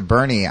problems with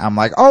Bernie, I'm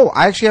like, oh,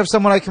 I actually have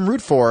someone I can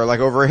root for, like,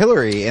 over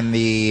Hillary in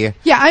the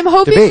I'm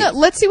hoping debate. that,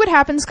 let's see what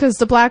happens, because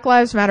the Black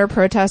Lives Matter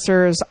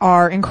protesters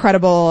are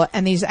incredible,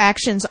 and these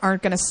actions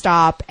aren't going to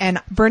stop, and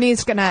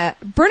Bernie's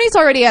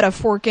already at a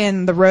fork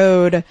in the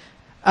road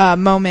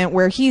moment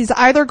where he's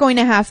either going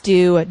to have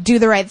to do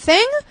the right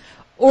thing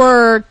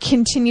or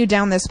continue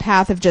down this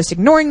path of just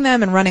ignoring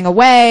them and running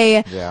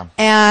away. Yeah.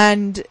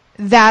 And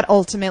that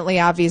ultimately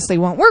obviously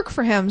won't work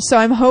for him. So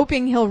I'm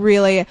hoping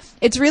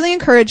it's really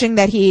encouraging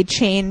that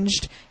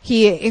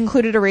he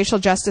included a racial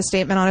justice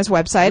statement on his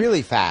website.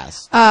 Really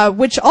fast.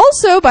 Which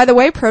also, by the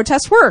way,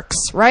 protest works,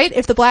 right?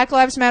 If the Black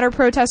Lives Matter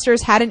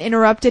protesters hadn't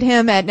interrupted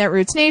him at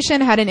Netroots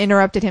Nation, hadn't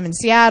interrupted him in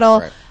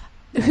Seattle,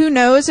 who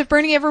knows if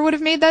Bernie ever would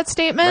have made that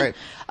statement.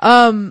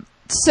 Right.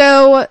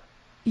 So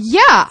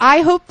yeah,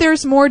 I hope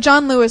there's more.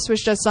 John Lewis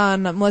was just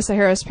on Melissa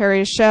Harris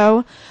Perry's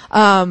show,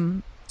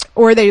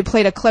 or they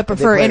played a clip of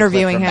her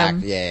interviewing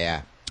him.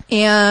 Yeah.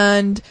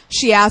 And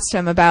she asked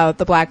him about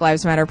the Black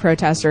Lives Matter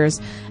protesters.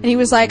 And he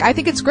was like, I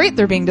think it's great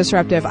they're being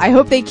disruptive. I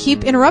hope they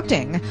keep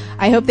interrupting.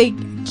 I hope they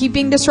keep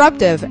being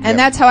disruptive. And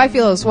that's how I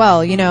feel as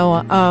well. You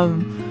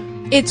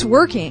know, it's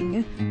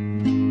working.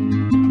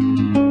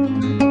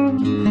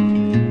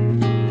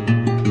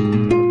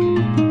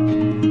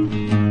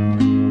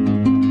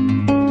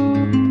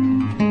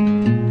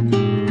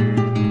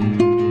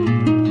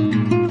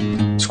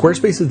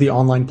 Squarespace is the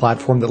online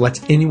platform that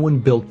lets anyone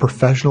build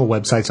professional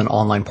websites and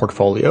online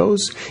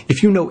portfolios.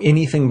 If you know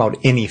anything about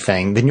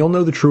anything, then you'll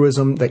know the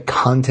truism that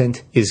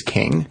content is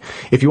king.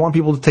 If you want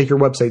people to take your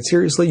website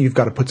seriously, you've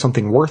got to put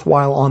something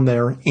worthwhile on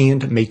there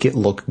and make it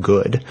look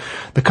good.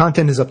 The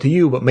content is up to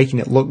you, but making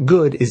it look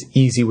good is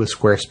easy with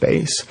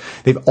Squarespace.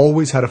 They've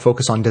always had a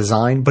focus on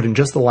design, but in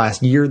just the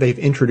last year, they've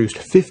introduced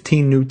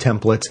 15 new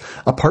templates,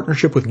 a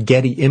partnership with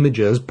Getty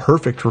Images,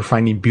 perfect for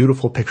finding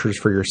beautiful pictures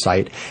for your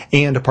site,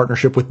 and a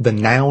partnership with the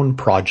Noun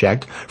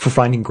Project for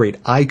finding great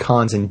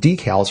icons and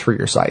decals for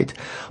your site.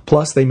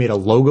 Plus, they made a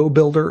logo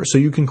builder so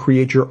you can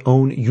create your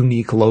own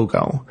unique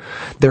logo.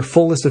 Their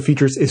full list of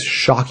features is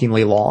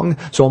shockingly long,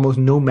 so almost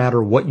no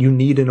matter what you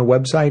need in a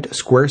website,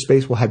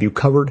 Squarespace will have you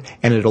covered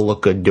and it'll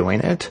look good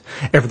doing it.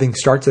 Everything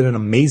starts at an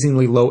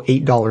amazingly low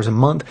 $8 a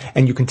month,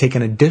 and you can take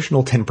an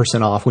additional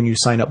 10% off when you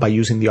sign up by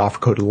using the offer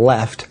code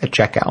LEFT at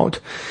checkout.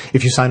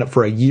 If you sign up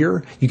for a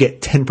year, you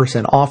get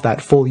 10% off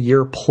that full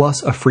year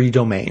plus a free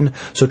domain.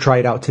 So try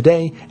it out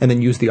today, and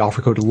then use the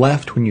offer code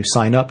LEFT when you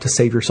sign up to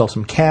save yourself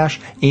some cash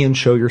and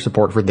show your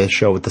support for this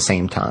show at the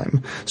same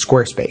time.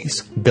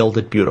 Squarespace. Build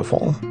it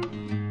beautiful.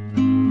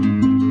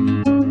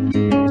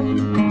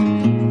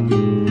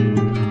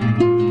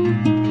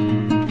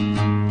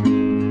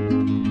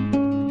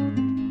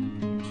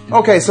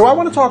 Okay, so I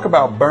want to talk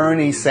about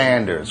Bernie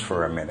Sanders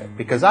for a minute,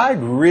 because I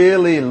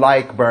really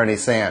like Bernie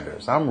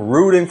Sanders. I'm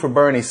rooting for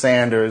Bernie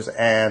Sanders,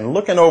 and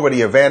looking over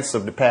the events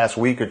of the past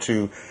week or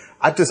two,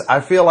 I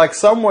feel like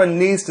someone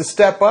needs to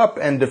step up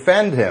and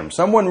defend him.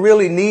 Someone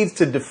really needs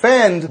to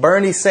defend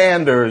Bernie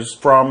Sanders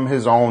from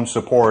his own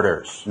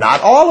supporters. Not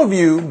all of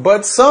you,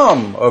 but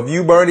some of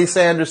you Bernie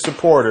Sanders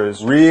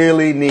supporters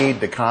really need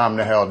to calm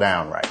the hell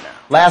down right now.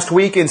 Last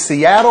week in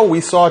Seattle,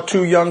 we saw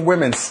two young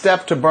women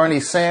step to Bernie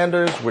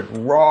Sanders with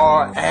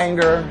raw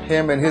anger.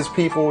 Him and his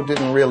people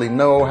didn't really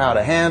know how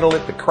to handle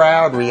it. The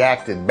crowd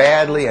reacted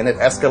badly, and it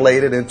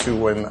escalated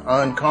into an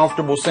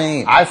uncomfortable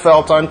scene. I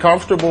felt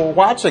uncomfortable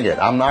watching it.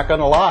 I'm not going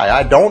to lie.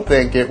 I don't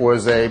think it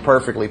was a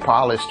perfectly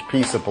polished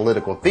piece of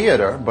political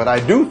theater, but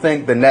I do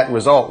think the net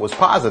result was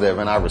positive,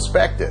 and I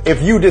respect it.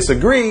 If you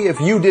disagree,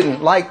 if you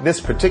didn't like this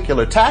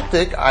particular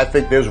tactic, I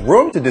think there's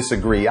room to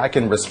disagree. I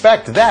can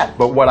respect that.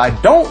 But what I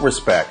don't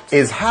respect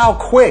is how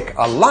quick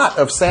a lot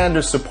of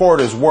Sanders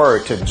supporters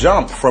were to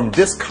jump from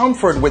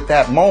discomfort with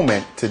that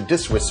moment to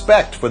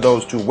disrespect for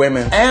those two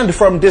women, and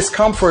from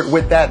discomfort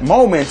with that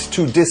moment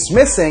to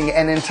dismissing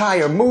an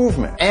entire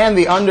movement, and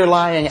the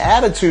underlying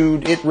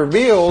attitude it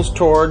reveals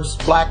towards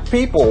black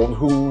people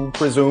who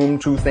presume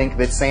to think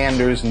that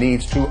Sanders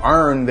needs to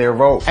earn their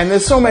vote. And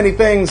there's so many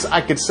things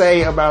I could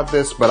say about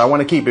this, but I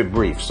want to keep it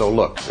brief. So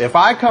look, if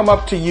I come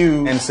up to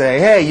you and say,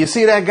 hey, you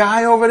see that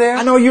guy over there?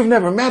 I know you've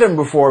never met him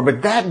before,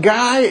 but that guy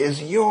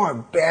is your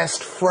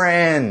best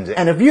friend.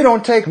 And if you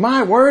don't take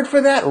my word for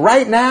that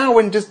right now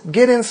and just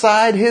get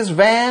inside his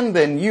van,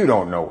 then you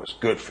don't know what's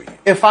good for you.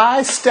 If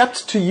I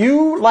stepped to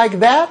you like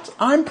that,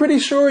 I'm pretty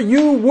sure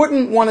you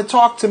wouldn't want to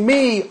talk to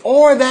me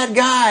or that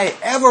guy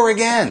ever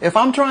again. If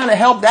I'm trying to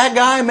help that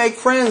guy make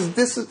friends,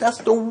 that's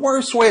the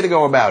worst way to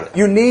go about it.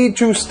 You need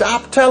to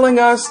stop telling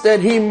us that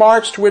he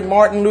marched with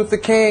Martin Luther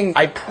King.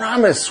 I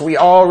promise we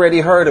already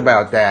heard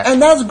about that. And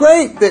that's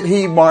great that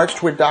he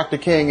marched with Dr.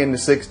 King in the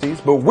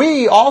 60s, but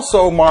we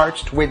also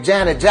marched with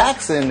Janet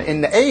Jackson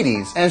in the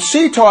 80s, and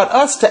she taught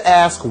us to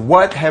ask,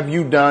 what have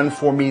you done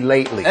for me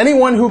lately?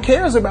 Anyone who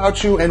cares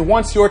about you and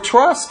wants your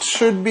trust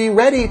should be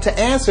ready to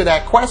answer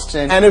that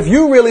question. And if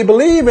you really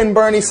believe in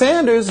Bernie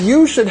Sanders,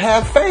 you should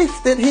have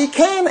faith that he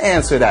can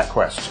answer that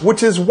question.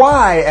 Which is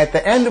why, at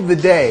the end of the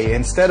day,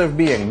 instead of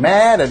being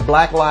mad at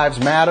Black Lives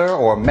Matter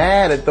or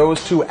mad at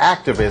those two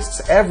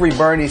activists, every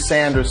Bernie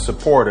Sanders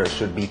supporter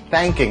should be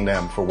thanking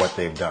them for what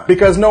they've done.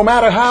 Because no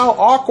matter how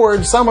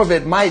awkward some of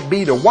it might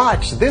be to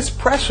watch, this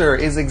pressure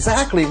is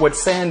exactly what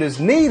Sanders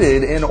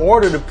needed in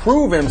order to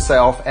prove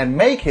himself and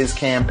make his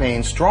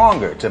campaign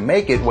stronger, to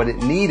make it what it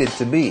needed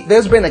to be.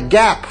 There's been a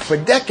gap for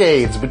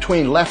decades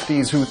between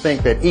lefties who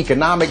think that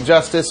economic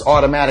justice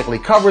automatically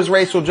covers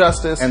racial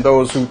justice and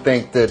those who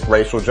think that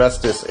racial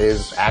justice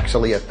is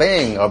actually a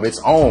thing of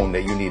its own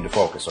that you need to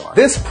focus on.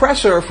 This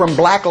pressure from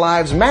Black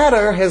Lives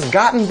Matter has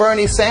gotten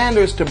Bernie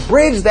Sanders to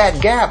bridge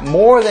that gap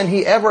more than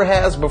he ever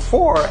has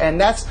before, and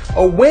that's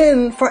a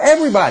win for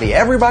everybody.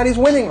 everybody's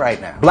winning right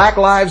now. Black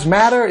Lives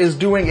Matter is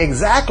doing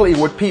exactly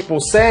what people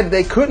said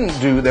they couldn't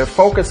do. They're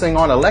focusing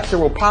on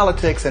electoral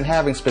politics and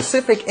having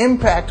specific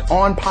impact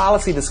on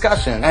policy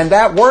discussion. And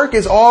that work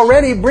is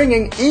already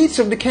bringing each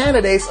of the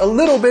candidates a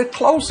little bit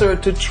closer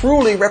to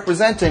truly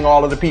representing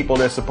all of the people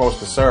they're supposed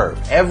to serve.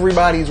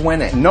 Everybody's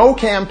winning. No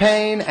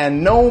campaign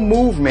and no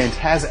movement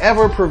has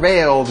ever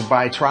prevailed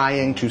by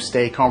trying to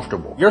stay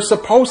comfortable. You're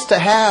supposed to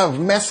have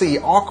messy,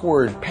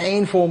 awkward,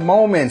 painful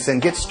moments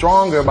and get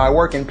stronger by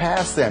working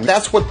past them.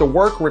 That's what the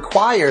work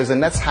requires,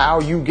 and that's how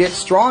you get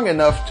strong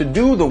enough to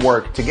do the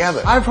work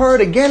together. I've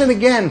heard again and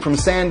again from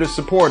Sanders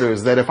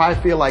supporters that if I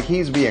feel like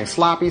he's being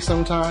sloppy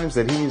sometimes,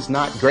 that he's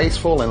not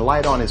graceful and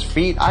light on his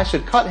feet, I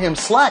should cut him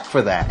slack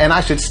for that. And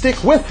I should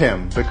stick with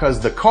him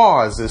because the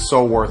cause is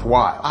so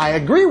worthwhile. I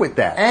agree with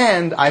that.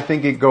 And I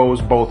think it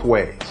goes both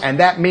ways. And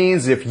that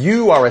means if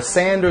you are a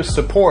Sanders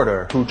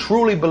supporter who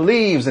truly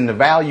believes in the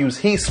values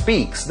he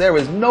speaks, there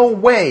is no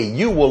way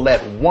you will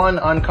let one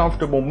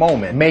uncomfortable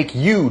moment make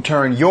you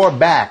turn your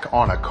back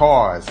on a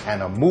cause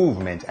and a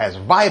movement as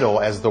vital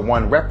as the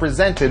one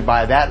represented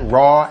by that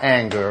raw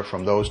anger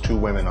from those two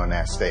women on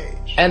that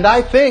stage. And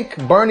I think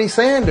Bernie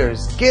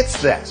Sanders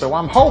gets that. So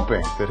I'm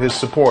hoping that his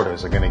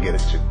supporters are going to get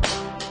it too.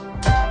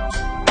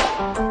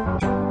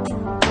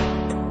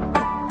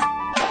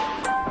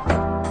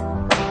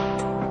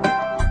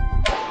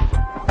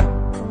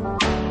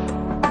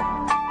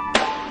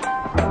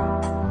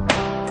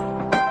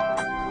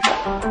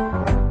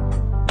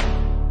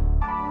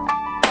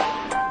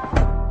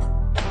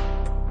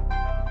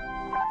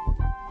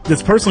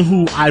 This person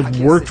who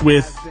I've worked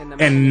with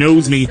and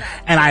knows me,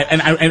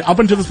 and up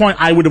until this point,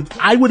 I would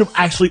have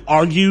actually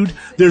argued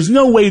there's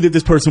no way that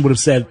this person would have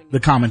said the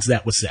comments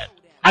that was said.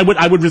 I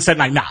would have said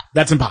like, nah,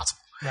 that's impossible.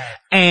 Right.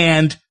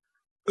 And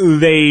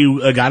they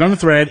got on the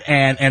thread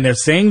and they're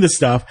saying this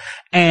stuff,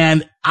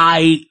 and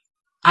I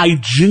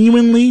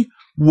genuinely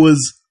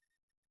was,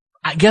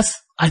 I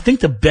think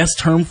the best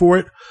term for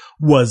it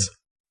was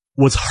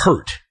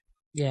hurt.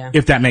 Yeah.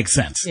 If that makes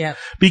sense. Yeah.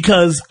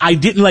 Because I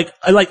didn't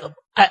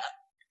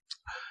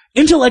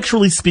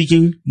intellectually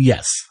speaking,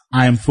 yes,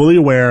 I am fully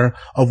aware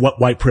of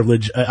what white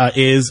privilege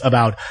is,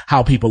 about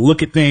how people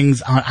look at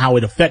things, how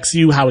it affects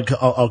you, how it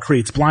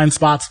creates blind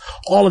spots,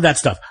 all of that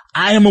stuff.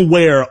 I am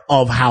aware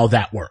of how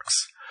that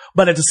works.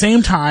 But at the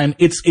same time,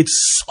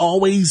 it's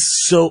always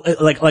so,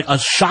 like a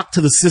shock to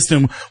the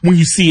system when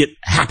you see it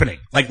happening,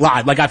 like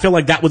live. Like, I feel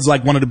like that was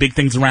like one of the big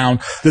things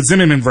around the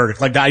Zimmerman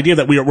verdict. Like the idea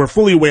that we're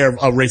fully aware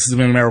of racism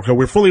in America.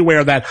 We're fully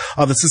aware that,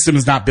 the system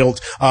is not built,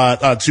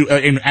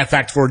 in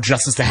fact, for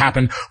justice to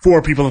happen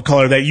for people of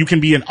color, that you can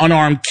be an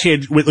unarmed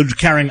kid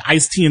carrying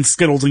iced tea and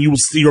Skittles and you will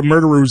see your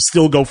murderers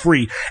still go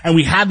free. And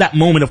we had that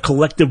moment of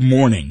collective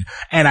mourning.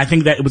 And I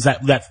think that it was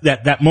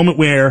that moment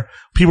where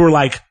people were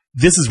like,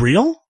 this is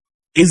real?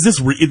 Is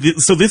this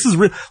so this is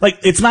real? Like,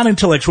 it's not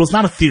intellectual. It's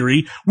not a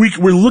theory.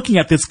 We're looking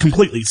at this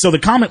completely. So the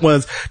comment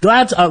was,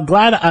 glad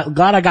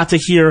I got to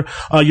hear,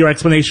 your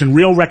explanation.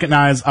 Real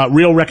recognize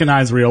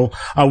real.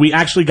 We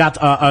actually got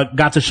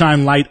to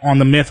shine light on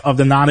the myth of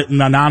the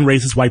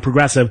non-racist white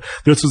progressive.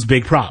 This was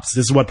big props.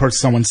 This is what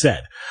someone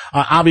said.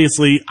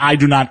 Obviously, I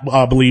do not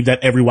believe that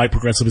every white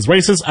progressive is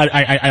racist.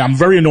 I'm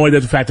very annoyed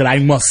at the fact that I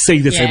must say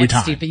this every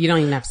time. Stupid. You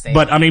don't even have to say it.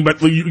 But I mean,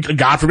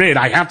 God forbid,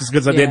 I have to,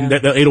 because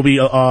it'll be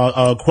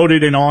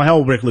quoted and all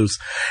hell break loose.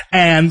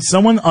 And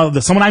someone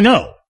I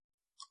know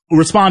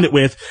responded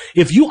with,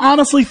 if you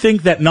honestly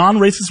think that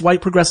non-racist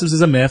white progressives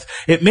is a myth,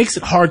 it makes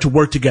it hard to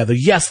work together.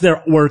 Yes,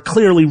 there were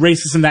clearly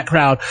racists in that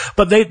crowd,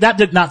 but that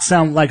did not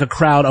sound like a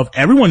crowd of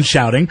everyone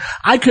shouting.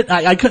 I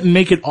couldn't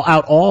make it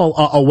out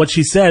all what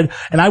she said,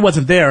 and I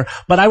wasn't there,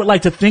 but I would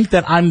like to think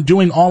that I'm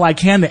doing all I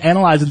can to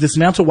analyze and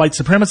dismantle white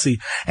supremacy.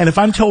 And if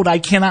I'm told I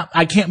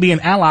can't be an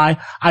ally,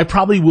 I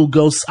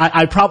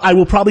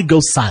will probably go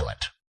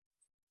silent.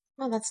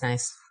 Well, that's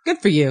nice. Good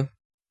for you.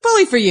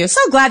 Fully for you. So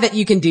glad that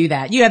you can do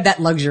that. You have that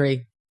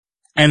luxury.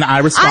 And I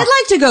respond.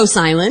 I'd like to go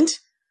silent.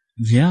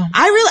 Yeah.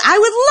 I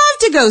would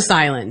love to go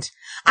silent.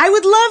 I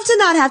would love to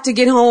not have to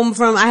get home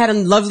I had a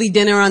lovely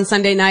dinner on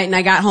Sunday night and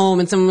I got home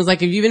and someone was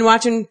like, have you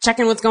been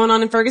checking what's going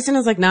on in Ferguson? I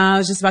was like, nah, I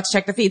was just about to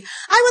check the feed.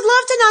 I would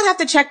love to not have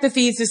to check the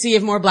feeds to see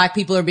if more black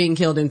people are being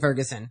killed in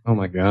Ferguson. Oh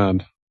my God.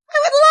 I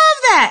would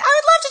love that. I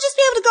would love to just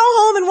be able to go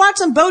home and watch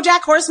some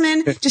BoJack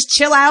Horseman, just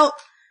chill out.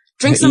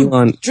 Drink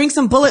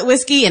some bullet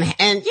whiskey and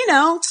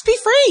just be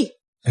free.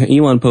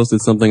 Elon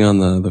posted something on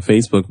the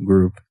Facebook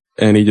group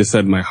and he just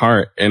said my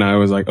heart. And I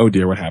was like, oh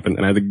dear, what happened?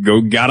 And I had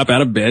to got up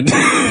out of bed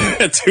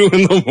at 2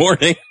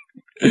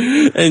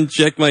 a.m. and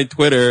check my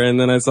Twitter. And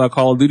then I saw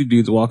Call of Duty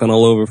dudes walking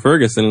all over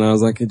Ferguson. And I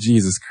was like,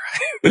 Jesus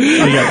Christ.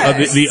 Oh yeah,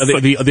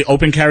 the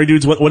open carry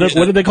dudes. What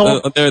did they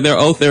call?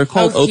 They're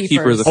called Oath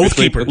Keepers. Oath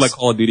Keepers, like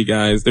Call of Duty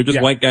guys. They're just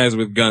white guys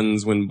with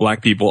guns when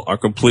black people are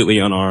completely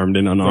unarmed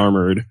and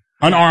unarmored.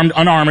 Unarmed,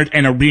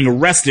 and are being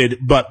arrested,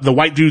 but the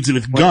white dudes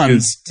with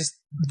guns just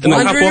And the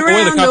cop Wandering walk away. The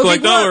around, cops no are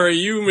like, big whoop. "No,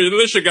 you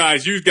militia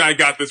guys, you guys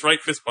got this, right?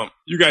 Fist bump.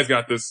 You guys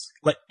got this."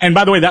 Like, and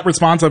by the way, that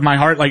response of my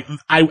heart, like,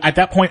 at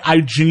that point, I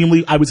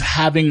was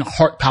having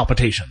heart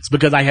palpitations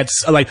because I had,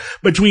 like,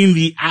 between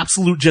the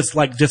absolute just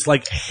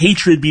like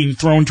hatred being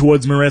thrown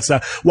towards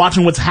Marissa,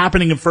 watching what's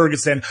happening in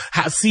Ferguson,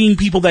 seeing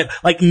people that,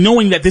 like,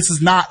 knowing that this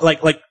is not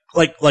like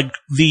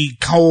the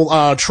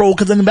whole, troll,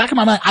 cause in the back of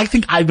my mind, I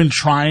think I've been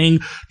trying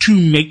to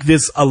make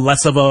this a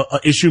less of a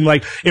issue.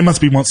 Like, it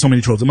must be so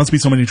many trolls. It must be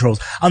so many trolls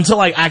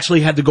until I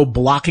actually had to go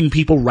blocking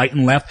people right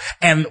and left.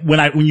 And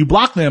when you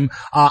block them,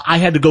 I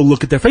had to go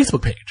look at their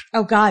Facebook page.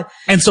 Oh God.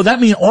 And so that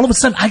means all of a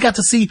sudden I got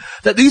to see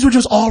that these were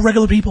just all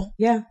regular people.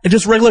 Yeah. And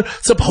just regular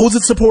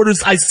supposed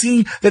supporters. I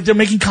see that they're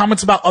making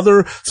comments about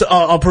other,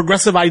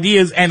 progressive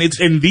ideas. And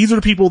these are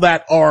the people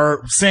that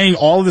are saying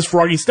all of this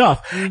froggy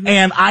stuff. Mm-hmm.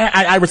 And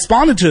I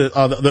responded to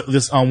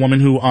this woman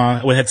who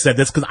had said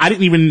this because I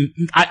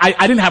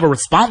didn't have a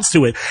response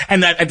to it,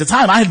 and at the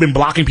time I had been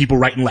blocking people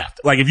right and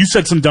left. Like if you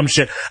said some dumb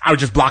shit, I was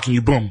just blocking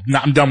you. Boom,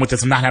 I'm done with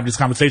this. I'm not having this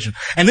conversation.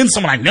 And then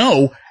someone I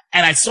know,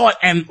 and I saw it,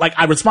 and like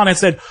I responded, I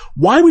said,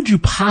 "Why would you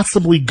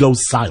possibly go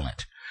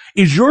silent?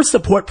 Is your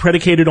support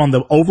predicated on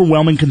the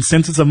overwhelming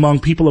consensus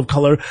among people of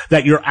color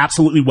that you're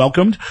absolutely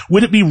welcomed?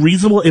 Would it be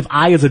reasonable if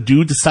I, as a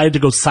dude, decided to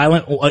go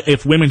silent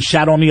if women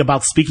shat on me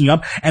about speaking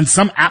up? And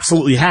some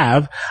absolutely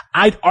have.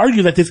 I'd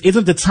argue that this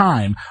isn't the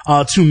time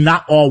to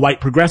not all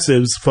white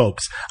progressives,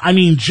 folks. I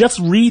mean, just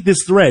read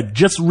this thread.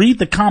 Just read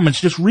the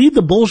comments. Just read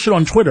the bullshit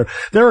on Twitter.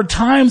 There are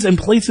times and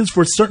places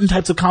for certain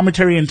types of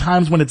commentary and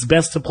times when it's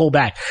best to pull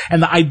back.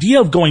 And the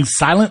idea of going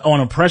silent on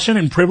oppression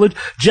and privilege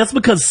just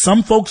because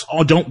some folks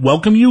don't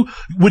welcome you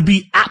would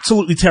be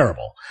absolutely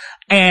terrible."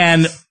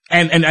 And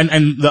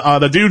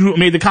the dude who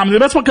made the comment, the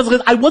best one,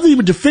 because I wasn't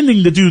even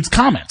defending the dude's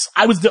comments.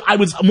 I was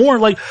more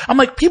like, I'm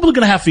like, people are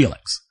gonna have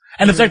feelings.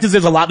 And the fact is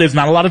there's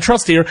not a lot of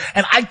trust here,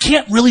 and I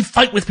can't really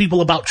fight with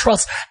people about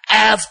trust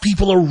as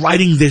people are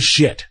writing this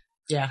shit.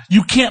 Yeah.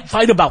 You can't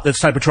fight about this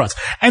type of trust.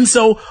 And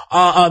so,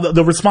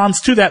 the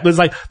response to that was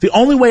like, the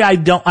only way I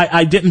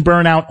didn't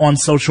burn out on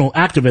social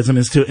activism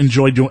is to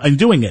enjoy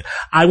doing it.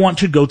 I want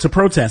to go to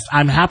protest.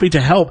 I'm happy to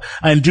help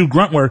and do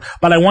grunt work,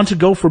 but I want to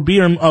go for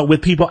beer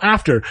with people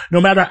after. No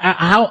matter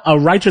how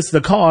righteous the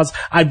cause,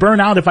 I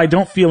burn out if I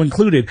don't feel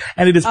included.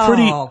 And it is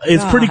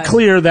pretty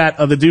clear that,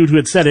 the dude who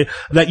had said it,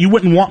 that you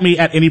wouldn't want me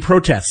at any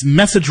protests.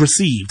 Message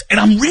received. And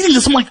I'm reading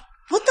this, I'm like,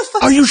 what the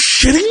fuck? Are you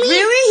shitting me?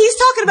 Really? He's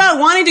talking about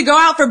wanting to go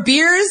out for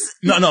beers?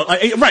 No,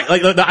 right.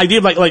 Like the idea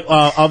of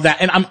of that.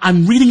 And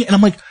I'm reading it and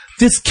I'm like,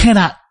 this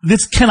cannot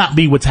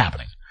be what's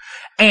happening.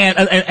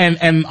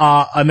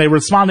 And they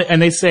responded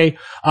and they say,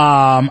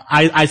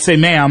 I say,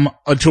 "Ma'am,"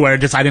 to her,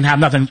 just, I didn't have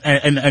nothing.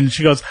 And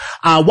she goes,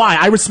 "Why?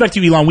 I respect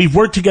you, Elon. We've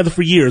worked together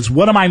for years.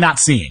 What am I not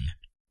seeing?"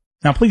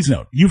 Now, please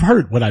note, you've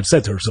heard what I've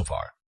said to her so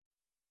far.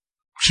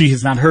 She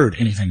has not heard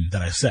anything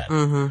that I've said.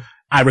 Mm-hmm.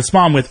 I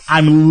respond with,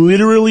 "I'm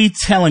literally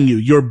telling you,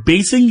 you're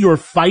basing your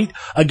fight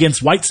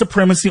against white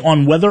supremacy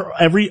on whether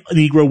every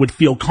Negro would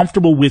feel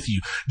comfortable with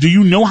you. Do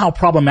you know how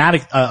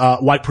problematic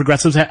white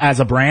progressives as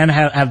a brand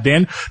have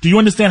been? Do you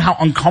understand how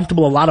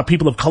uncomfortable a lot of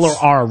people of color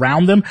are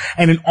around them?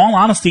 And in all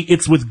honesty,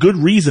 it's with good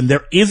reason.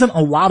 There isn't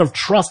a lot of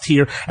trust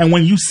here. And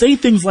when you say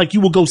things like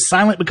you will go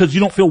silent because you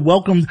don't feel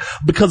welcomed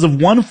because of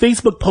one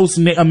Facebook post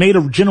made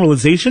a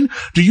generalization,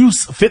 do you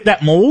fit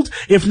that mold?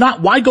 If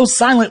not, why go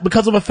silent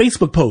because of a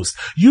Facebook post?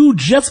 You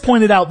just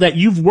pointed out that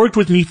you've worked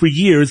with me for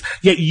years,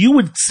 yet you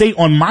would say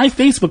on my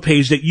Facebook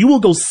page that you will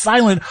go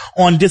silent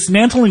on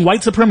dismantling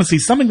white supremacy,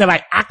 something that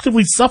I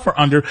actively suffer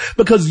under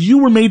because you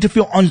were made to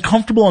feel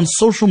uncomfortable on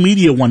social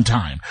media one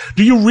time.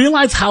 Do you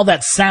realize how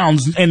that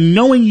sounds, and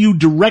knowing you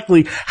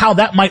directly, how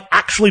that might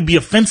actually be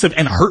offensive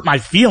and hurt my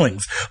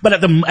feelings?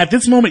 But at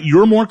this moment,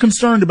 you're more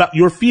concerned about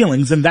your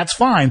feelings, and that's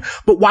fine.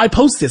 But why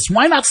post this?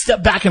 Why not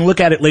step back and look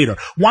at it later?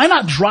 Why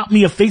not drop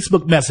me a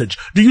Facebook message?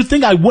 Do you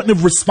think I wouldn't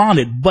have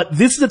responded? But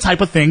this is the type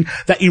of thing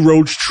that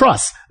erodes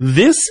trust.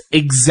 This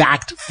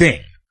exact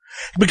thing.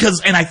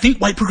 And I think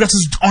white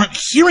progressives aren't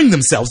hearing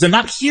themselves. They're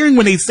not hearing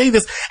when they say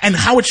this and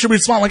how it should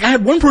respond. Like, I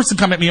had one person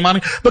come at me, Imani,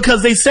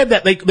 because they said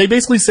that they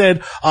basically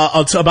said,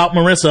 about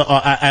Marissa,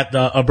 at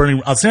the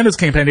Bernie Sanders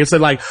campaign. They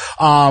said, like,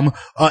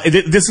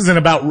 this isn't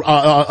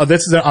about,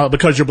 this isn't,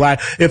 because you're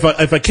black. If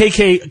a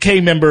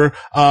KKK member,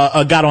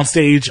 got on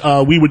stage,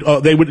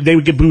 they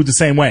would get booed the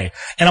same way.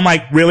 And I'm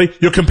like, really?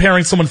 You're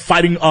comparing someone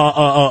fighting,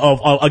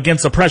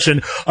 against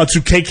oppression, to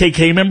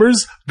KKK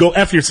members? Go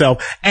F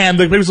yourself. And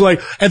the people were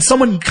like, and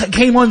someone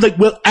came on like,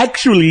 well,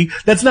 actually,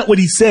 that's not what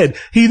he said.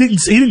 He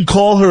didn't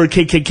call her a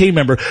KKK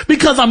member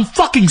because I'm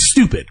fucking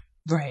stupid.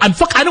 Right.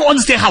 I don't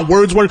understand how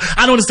words work.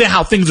 I don't understand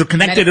how things are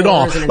connected at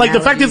all. Like, the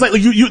fact is, like,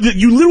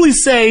 you literally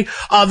say, if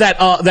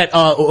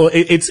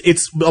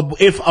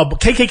a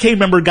KKK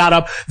member got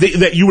up,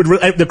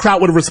 the crowd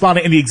would have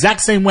responded in the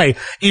exact same way,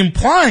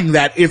 implying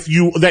that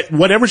that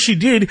whatever she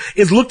did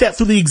is looked at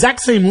through the exact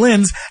same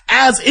lens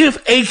as if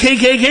a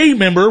KKK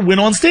member went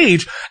on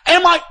stage.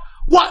 And like,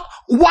 what?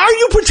 Why are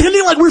you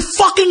pretending like we're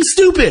fucking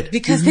stupid?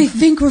 Because they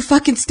think we're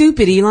fucking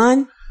stupid,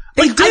 Elon.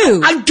 They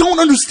do. I don't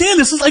understand.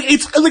 This is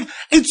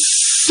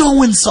it's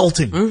so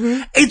insulting.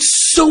 Mm-hmm.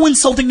 It's so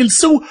insulting and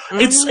so,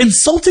 it's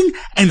insulting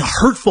and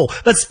hurtful,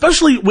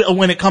 especially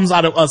when it comes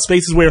out of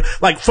spaces where,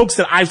 like, folks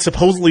that I've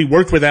supposedly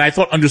worked with that I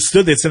thought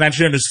understood this and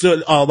actually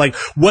understood,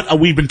 what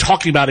we've been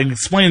talking about and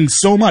explaining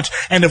so much.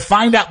 And to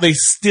find out they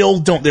still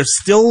don't, they're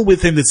still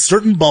within this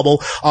certain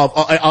bubble of,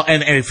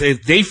 and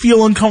if they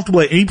feel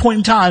uncomfortable at any point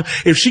in time,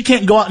 if she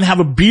can't go out and have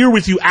a beer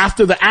with you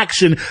after the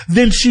action,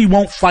 then she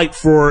won't fight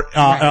for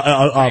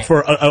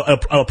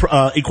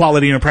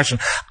equality and oppression.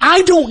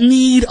 I don't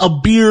need a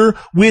beer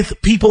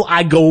with people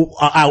I go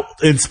out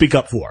and speak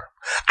up for.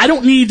 I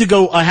don't need to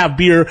go have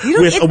beer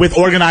with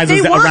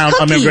organizers around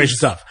immigration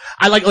stuff.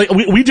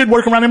 We did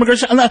work around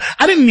immigration. I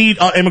didn't need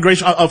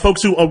immigration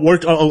folks who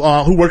work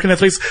in that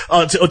place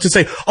to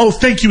say, "Oh,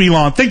 thank you,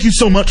 Elon. Thank you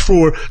so much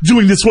for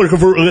doing this work."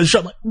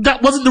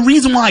 That wasn't the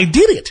reason why I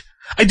did it.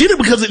 I did it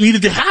because it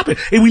needed to happen,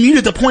 and we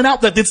needed to point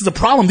out that this is a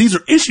problem. These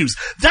are issues.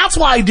 That's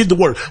why I did the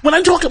work. When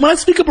I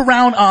speak up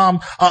around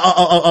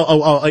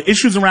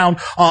issues around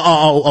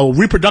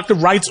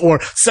reproductive rights or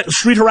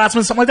street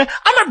harassment, something like that,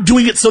 I'm not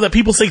doing it so that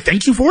people say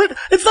thank you for it.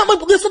 That's not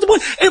the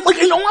point.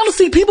 In all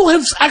honesty, people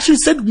have actually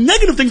said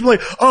negative things,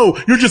 like,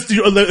 "Oh,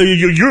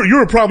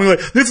 you're a problem."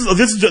 Like, this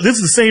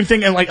is the same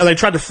thing, and they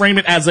tried to frame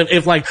it as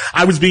if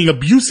I was being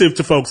abusive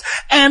to folks,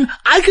 and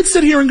I could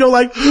sit here and go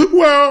like,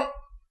 "Well,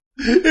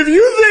 if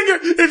you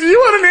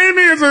want to name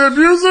me as an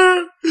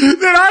abuser,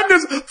 then I'm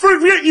just,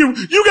 forget you.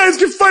 You guys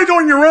can fight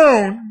on your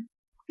own.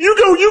 You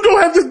go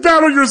have this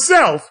battle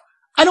yourself."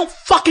 I don't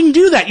fucking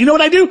do that. You know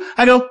what I do?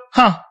 I go,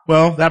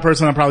 well, that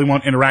person I probably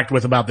won't interact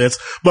with about this,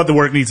 but the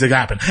work needs to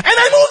happen. And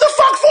I move the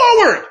fuck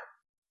forward.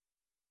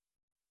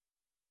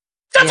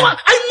 That's why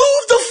I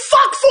move the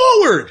fuck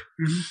forward.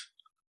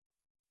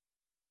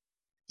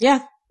 Yeah.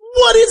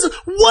 What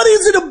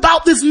is it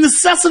about this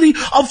necessity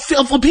of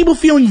people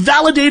feeling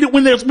validated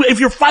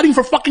if you're fighting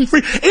for fucking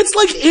free? It's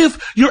like if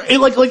you're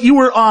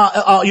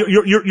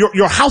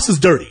your house is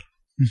dirty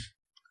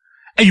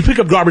and you pick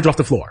up garbage off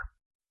the floor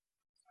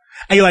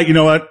and you're like, "You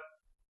know what?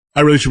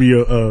 I really should be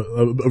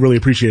really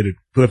appreciated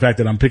for the fact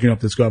that I'm picking up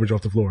this garbage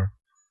off the floor."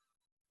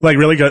 Like,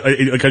 really?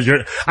 Because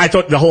I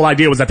thought the whole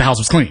idea was that the house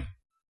was clean.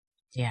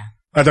 Yeah.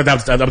 I thought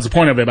that was the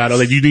point of it, about it.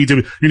 Like, you need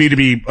to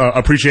be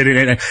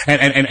appreciated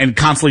and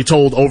constantly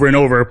told over and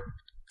over,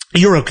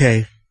 "You're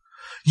okay.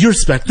 You're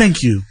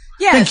thank you.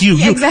 Yes, thank you.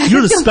 Exactly.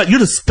 You're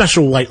the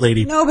special white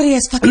lady. Nobody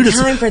has fucking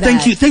time for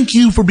that. Thank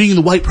you for being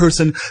the white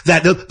person,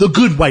 the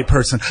good white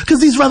person. Because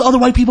these other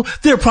white people,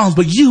 they're problems,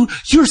 but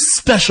you're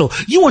special.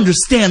 You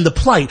understand the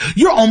plight.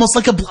 You're almost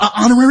like an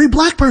honorary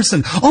black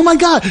person. Oh my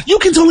God, you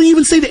can totally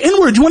even say the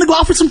N-word. You want to go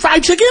out for some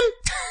fried chicken?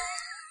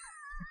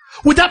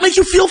 Would that make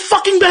you feel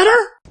fucking better?"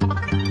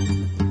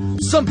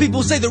 Some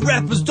people say that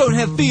rappers don't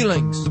have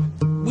feelings.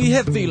 We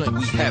have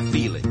feelings. We have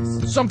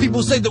feelings. Some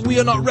people say that we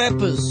are not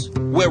rappers.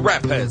 We're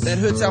rappers. That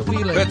hurts our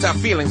feelings. Hurts our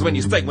feelings when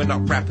you say we're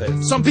not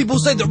rappers. Some people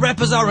say that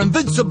rappers are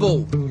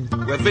invincible.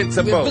 We're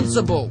invincible. We're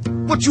invincible.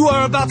 What you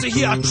are about to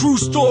hear are true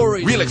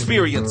stories. Real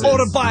experiences.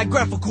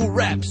 Autobiographical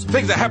raps.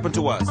 Things that happened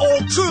to us. All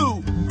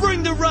true.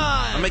 Bring the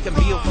rhyme. I make a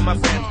meal for my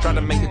friends, try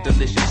to make it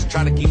delicious.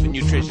 Try to keep it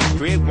nutritious,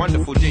 create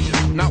wonderful dishes.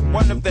 Not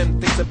one of them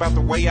thinks about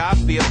the way I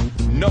feel.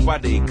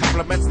 Nobody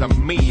compliments the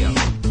meal.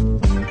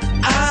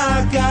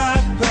 I got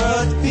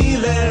hurt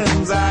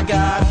feelings. I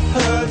got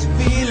hurt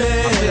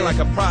feelings. I feel like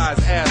a prize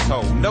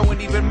asshole. No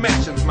one even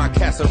mentions my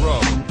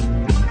casserole.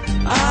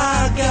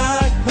 I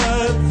got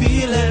hurt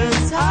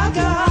feelings. I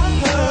got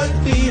hurt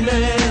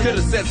feelings. Could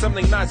have said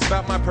something nice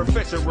about my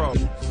profession role.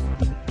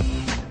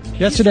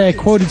 Yesterday, I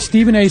quoted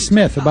Stephen A.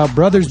 Smith about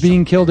brothers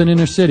being killed in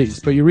inner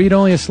cities, but you read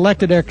only a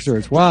selected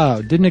excerpts.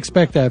 Wow, didn't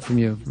expect that from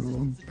you.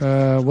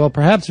 Well,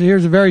 perhaps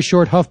here's a very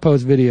short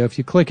HuffPost video. If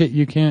you click it,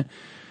 you can't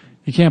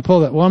pull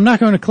that. Well, I'm not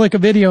going to click a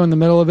video in the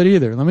middle of it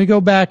either. Let me go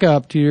back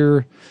up to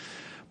your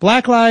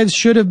Black lives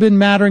should have been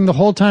mattering the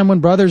whole time when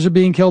brothers are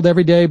being killed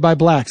every day by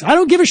blacks. I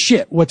don't give a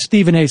shit what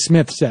Stephen A.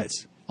 Smith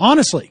says.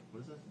 Honestly. What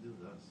does that have to do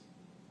with us?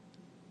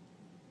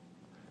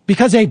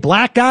 Because a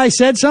black guy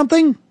said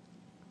something?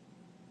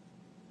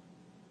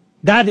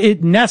 That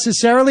it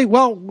necessarily,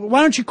 well,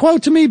 why don't you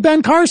quote to me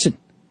Ben Carson?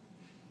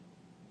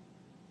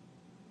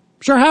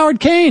 I'm sure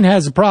Howard Cain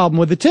has a problem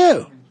with it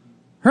too.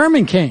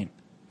 Herman Cain.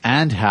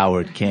 And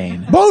Howard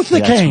Cain. Both the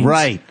That's Cains.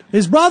 right.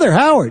 His brother,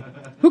 Howard.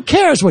 Who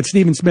cares what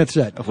Stephen Smith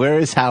said? Where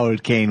is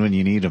Howard Cain when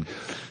you need him?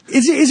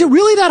 Is it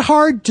really that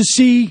hard to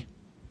see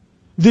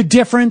the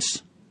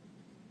difference?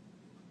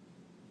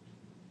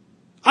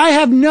 I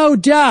have no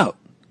doubt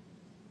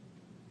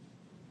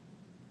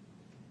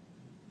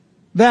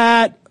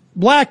that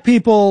black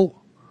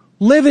people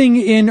living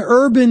in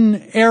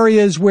urban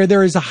areas where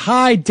there is a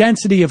high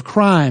density of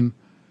crime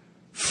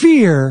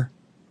fear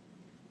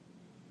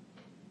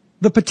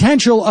the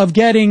potential of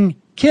getting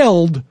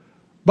killed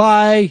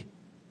by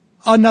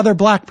another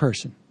black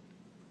person.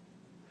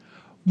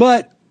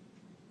 But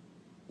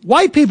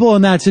white people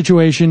in that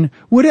situation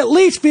would at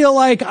least feel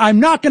like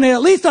I'm not going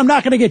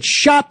to get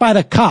shot by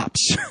the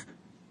cops.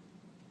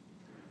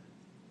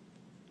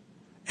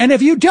 And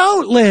if you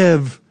don't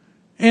live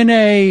in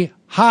a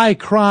high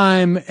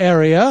crime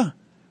area,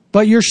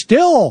 but you're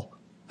still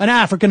an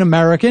African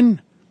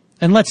American,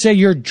 and let's say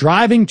you're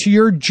driving to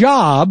your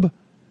job,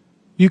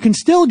 you can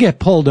still get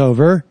pulled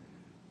over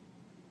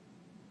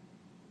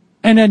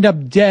and end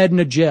up dead in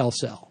a jail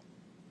cell.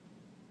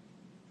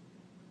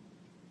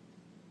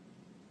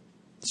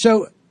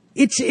 So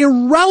it's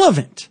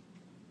irrelevant.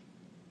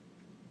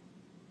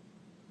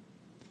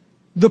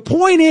 The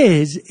point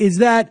is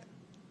that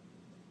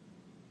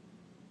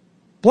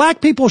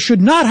black people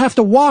should not have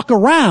to walk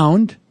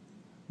around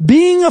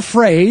being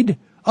afraid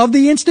of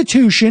the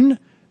institution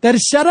that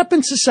is set up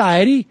in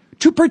society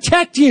to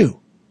protect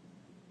you.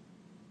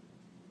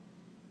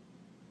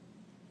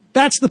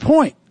 That's the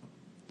point.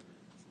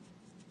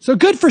 So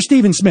good for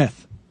Stephen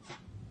Smith.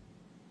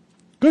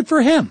 Good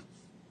for him.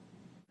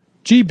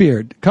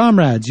 G-Beard,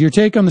 comrades, your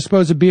take on the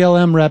supposed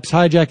BLM reps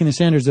hijacking the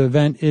Sanders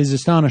event is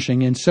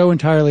astonishing and so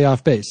entirely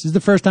off base. This is the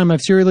first time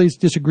I've seriously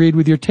disagreed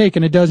with your take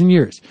in a dozen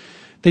years.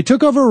 They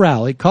took over a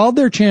rally, called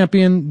their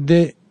champion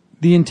the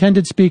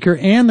intended speaker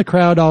and the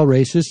crowd all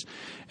racist,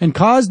 and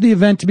caused the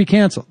event to be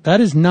canceled. That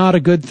is not a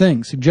good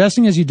thing.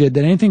 Suggesting as you did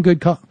that anything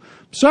good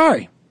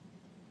sorry.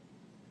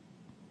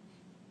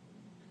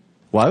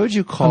 Why would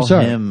you call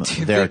him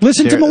their...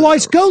 Listen to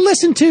Malloy's. Go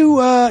listen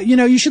to,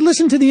 you should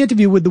listen to the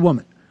interview with the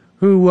woman,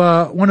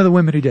 one of the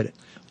women who did it.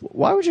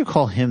 Why would you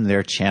call him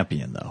their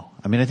champion, though?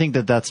 I mean, I think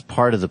that's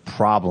part of the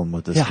problem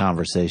with this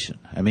conversation.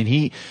 I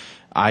mean,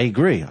 I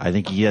agree. I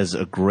think he has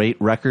a great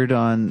record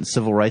on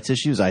civil rights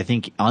issues. I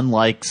think,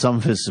 unlike some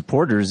of his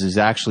supporters, is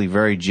actually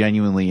very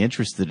genuinely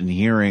interested in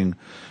hearing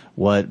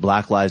what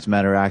Black Lives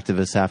Matter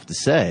activists have to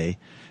say.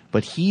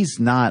 But he's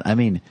not, I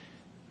mean,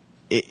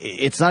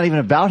 it's not even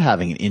about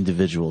having an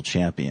individual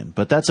champion.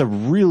 But that's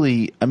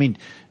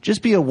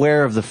just be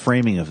aware of the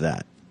framing of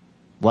that.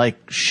 Like,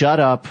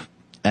 shut up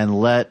and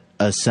let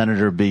a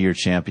senator be your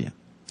champion.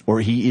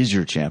 Or he is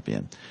your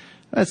champion.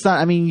 That's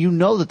not,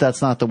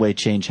 that's not the way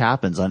change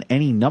happens on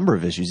any number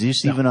of issues.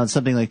 Even on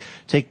something like,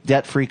 take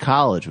debt-free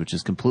college, which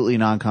is completely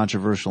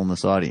non-controversial in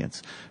this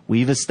audience.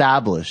 We've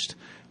established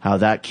how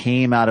that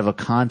came out of a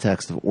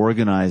context of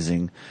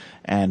organizing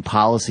and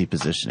policy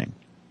positioning.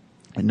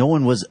 And no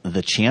one was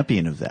the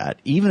champion of that,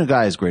 even a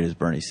guy as great as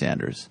Bernie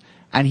Sanders.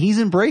 And he's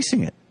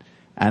embracing it.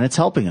 And it's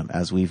helping him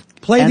as we've...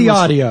 Play the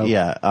audio.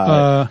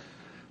 Yeah.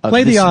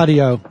 Play the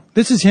audio.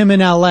 This is him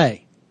in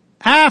L.A.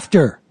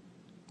 After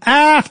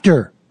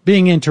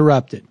being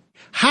interrupted.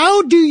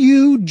 How do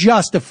you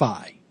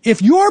justify,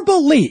 if your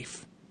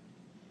belief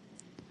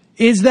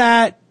is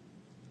that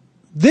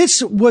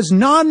this was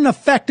not an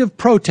effective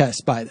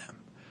protest by them,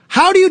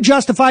 how do you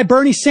justify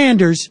Bernie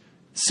Sanders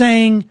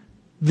saying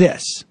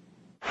this?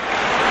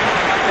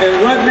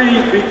 And let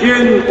me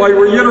begin by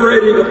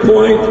reiterating a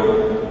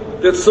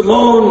point that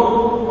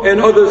Simone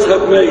and others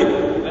have made.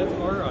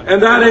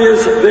 And that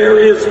is, there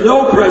is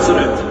no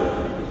president,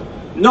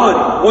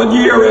 none, 1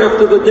 year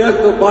after the death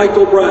of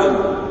Michael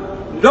Brown,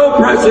 no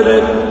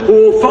president who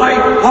will fight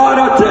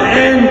harder to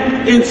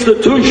end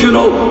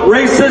institutional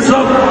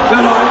racism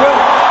than I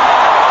will.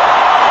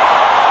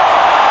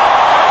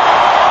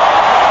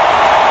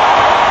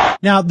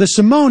 Now, the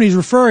Simone he's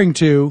referring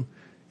to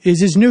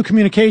is his new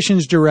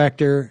communications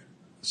director,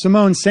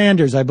 Simone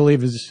Sanders, I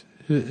believe is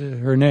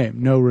her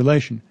name, no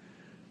relation,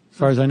 as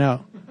far as I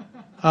know,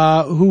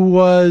 who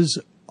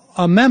was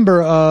a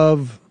member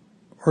of,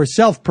 or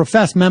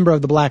self-professed member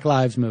of the Black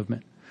Lives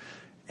Movement.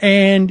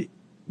 And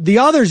the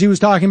others he was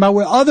talking about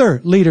were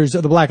other leaders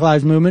of the Black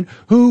Lives Movement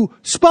who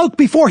spoke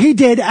before he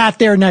did at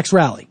their next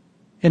rally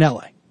in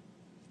LA.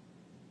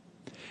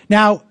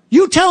 Now,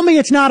 you tell me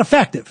it's not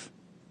effective.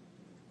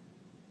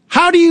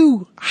 How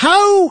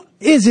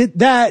is it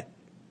that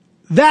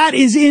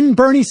is in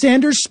Bernie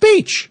Sanders'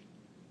 speech?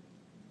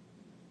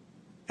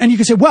 And you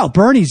can say, well,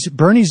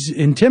 Bernie's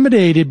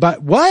intimidated by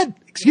what?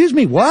 Excuse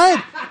me,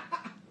 what?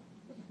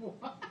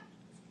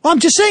 Well, I'm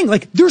just saying,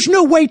 there's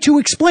no way to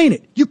explain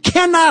it. You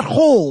cannot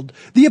hold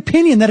the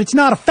opinion that it's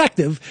not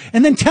effective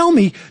and then tell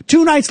me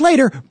 2 nights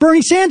later,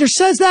 Bernie Sanders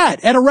says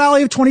that at a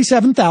rally of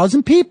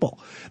 27,000 people.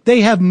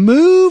 They have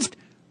moved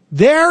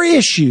their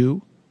issue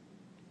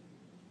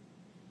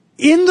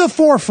in the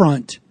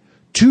forefront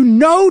to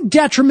no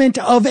detriment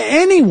of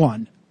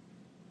anyone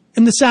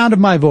in the sound of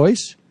my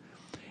voice,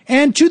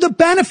 and to the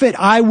benefit,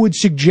 I would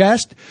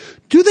suggest,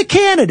 to the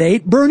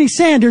candidate, Bernie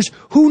Sanders,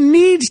 who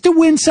needs to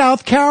win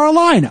South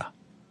Carolina.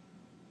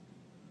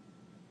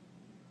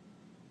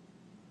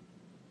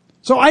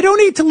 So I don't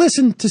need to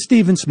listen to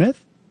Stephen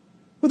Smith.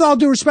 With all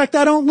due respect,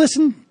 I don't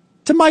listen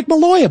to Mike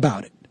Malloy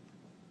about it.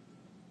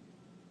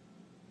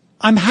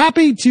 I'm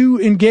happy to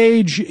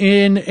engage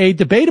in a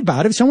debate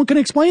about it if someone can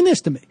explain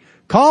this to me.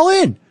 Call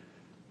in.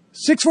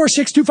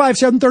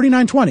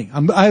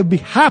 646-257-3920. I'd be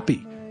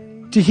happy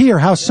to hear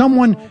how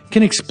someone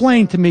can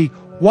explain to me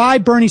why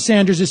Bernie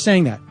Sanders is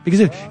saying that. Because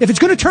if it's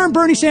going to turn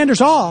Bernie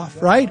Sanders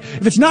off, right?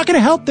 If it's not going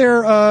to help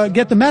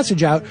get the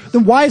message out,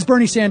 then why is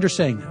Bernie Sanders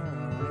saying that?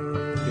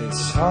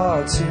 It's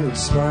hard to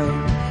explain.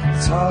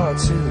 It's hard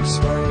to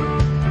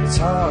explain. It's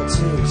hard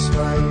to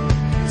explain.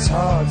 It's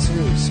hard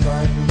to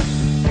explain.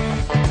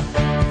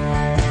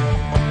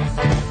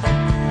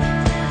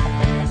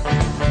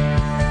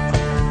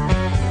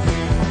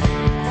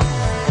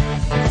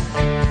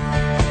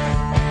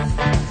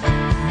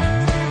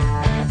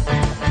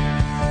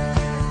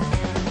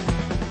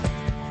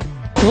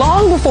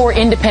 Long before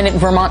independent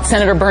Vermont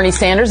Senator Bernie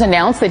Sanders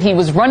announced that he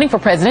was running for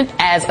president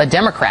as a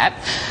Democrat,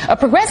 a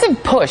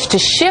progressive push to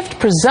shift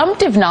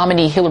presumptive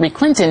nominee Hillary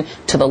Clinton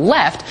to the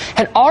left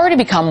had already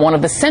become one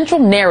of the central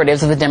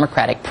narratives of the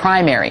Democratic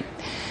primary.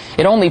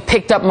 It only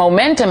picked up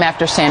momentum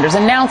after Sanders'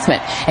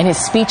 announcement, and his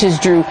speeches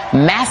drew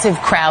massive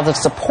crowds of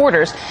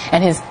supporters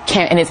and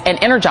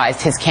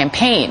energized his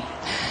campaign.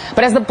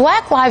 But as the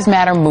Black Lives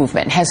Matter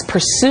movement has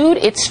pursued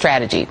its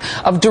strategy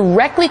of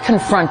directly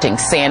confronting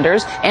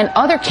Sanders and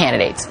other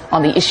candidates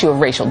on the issue of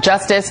racial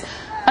justice,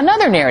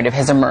 another narrative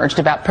has emerged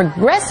about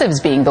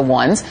progressives being the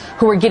ones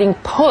who are getting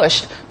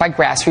pushed by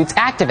grassroots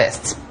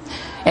activists.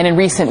 And in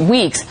recent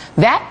weeks,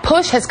 that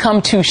push has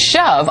come to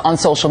shove on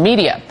social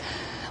media.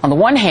 On the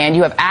one hand,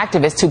 you have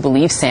activists who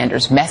believe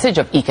Sanders' message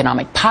of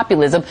economic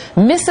populism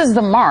misses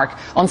the mark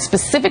on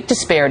specific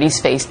disparities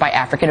faced by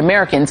African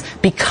Americans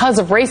because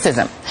of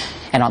racism.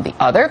 And on the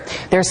other,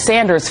 there's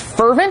Sanders'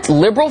 fervent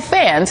liberal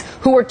fans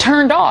who are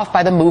turned off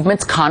by the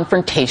movement's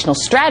confrontational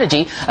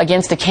strategy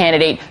against a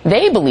candidate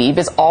they believe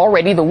is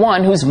already the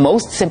one who's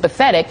most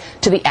sympathetic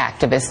to the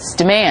activists'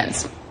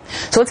 demands.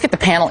 So let's get the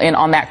panel in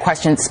on that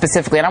question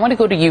specifically. And I want to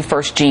go to you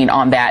first, Jean,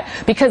 on that,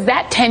 because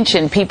that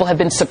tension people have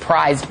been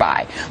surprised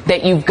by,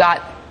 that you've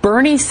got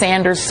Bernie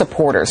Sanders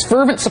supporters,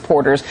 fervent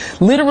supporters,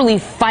 literally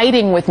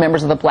fighting with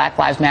members of the Black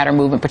Lives Matter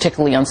movement,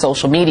 particularly on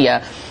social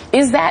media.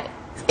 Is that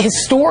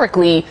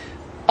historically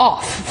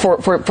off for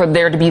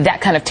there to be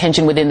that kind of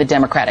tension within the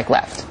Democratic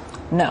left?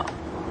 No,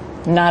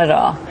 not at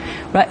all.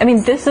 Right? I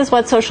mean, this is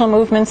what social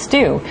movements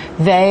do.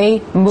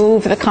 They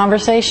move the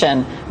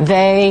conversation.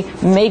 They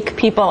make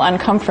people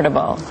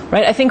uncomfortable.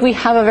 Right? I think we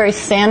have a very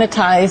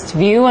sanitized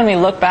view when we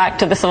look back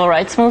to the civil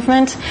rights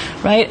movement,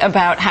 right?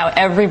 About how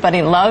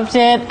everybody loved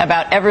it,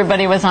 about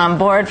everybody was on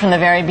board from the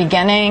very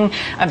beginning,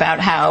 about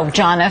how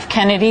John F.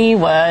 Kennedy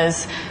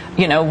was,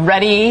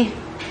 ready,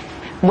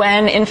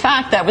 when in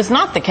fact that was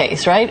not the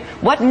case, right?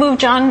 What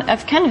moved John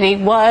F. Kennedy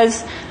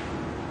was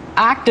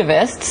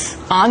activists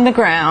on the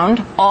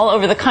ground all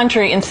over the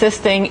country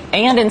insisting,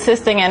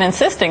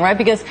 right?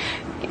 Because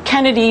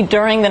Kennedy,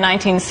 during the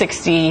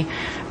 1960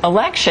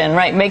 election,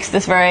 right, makes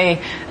this very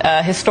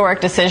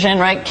historic decision,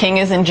 right? King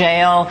is in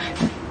jail,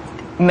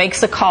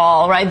 makes a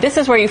call, right? This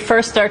is where you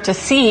first start to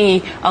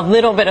see a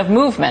little bit of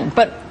movement.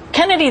 But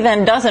Kennedy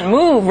then doesn't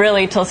move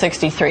really till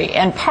 63,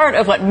 and part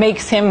of what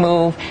makes him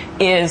move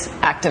is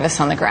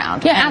activists on the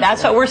ground. Yeah, and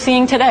that's what we're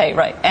seeing today,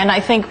 right? And I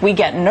think we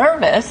get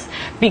nervous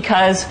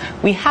because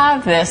we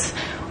have this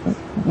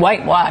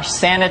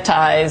whitewashed,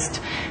 sanitized,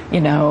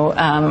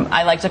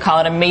 I like to call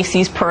it a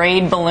Macy's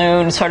parade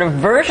balloon sort of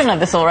version of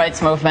the civil rights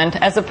movement,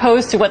 as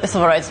opposed to what the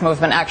civil rights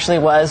movement actually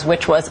was,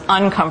 which was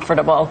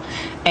uncomfortable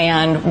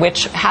and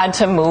which had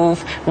to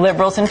move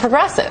liberals and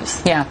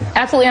progressives. Yeah,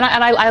 absolutely. And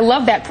I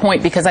love that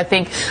point, because I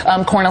think,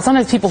 Cornell,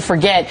 sometimes people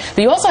forget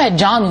that you also had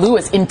John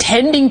Lewis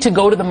intending to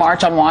go to the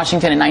March on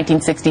Washington in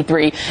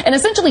 1963 and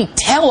essentially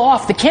tell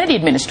off the Kennedy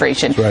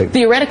administration,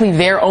 theoretically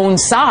their own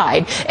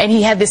side. And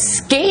he had this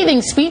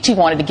scathing speech he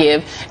wanted to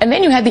give. And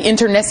then you had the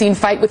internecine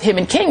fight with him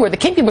and King, where the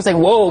King people were saying,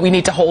 whoa, we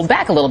need to hold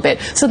back a little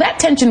bit. So that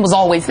tension was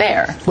always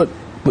there. But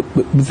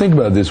think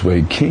about it this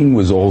way. King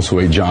was also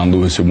a John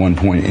Lewis at one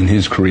point in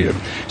his career.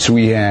 So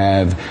we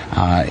have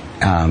the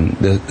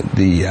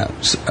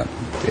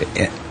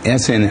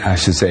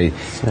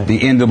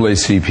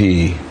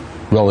NAACP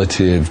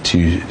relative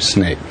to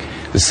SNCC,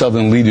 the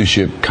Southern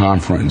Leadership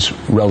Conference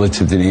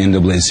relative to the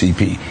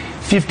NAACP.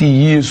 50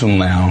 years from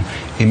now,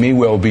 it may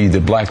well be the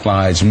Black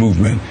Lives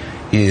Movement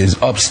is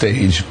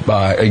upstaged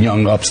by a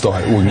young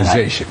upstart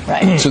organization.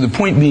 Right. So the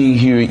point being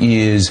here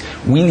is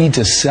we need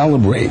to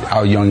celebrate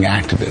our young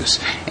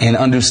activists and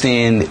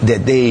understand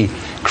that they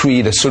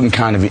create a certain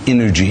kind of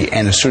energy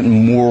and a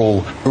certain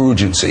moral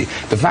urgency.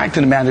 The fact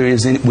of the matter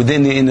is,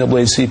 within the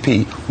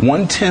NAACP,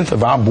 1/10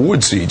 of our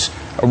board seats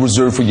are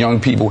reserved for young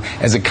people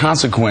as a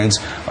consequence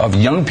of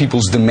young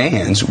people's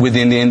demands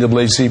within the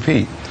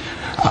NAACP.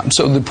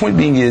 So the point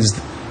being is,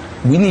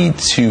 we need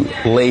to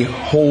lay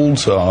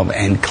hold of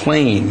and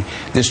claim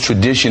this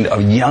tradition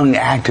of young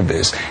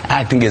activists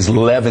acting as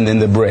leaven in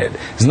the bread.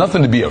 There's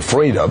nothing to be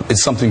afraid of.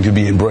 It's something to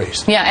be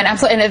embraced. Yeah, and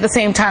absolutely. And at the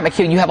same time,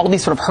 you have all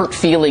these sort of hurt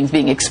feelings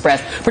being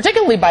expressed,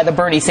 particularly by the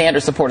Bernie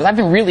Sanders supporters. I've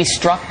been really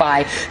struck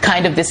by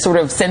kind of this sort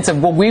of sense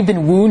of, well, we've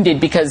been wounded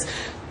because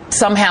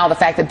somehow the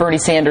fact that Bernie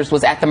Sanders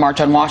was at the March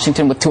on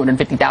Washington with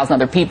 250,000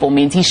 other people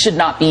means he should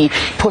not be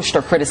pushed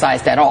or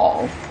criticized at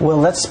all. Well,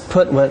 let's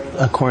put what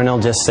Cornell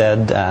just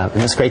said,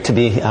 and it's great to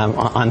be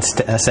on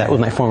set with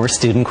my former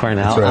student,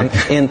 Cornell,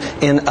 in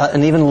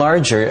an even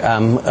larger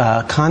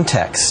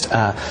context.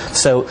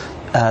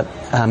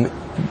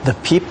 the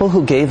people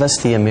who gave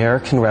us the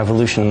American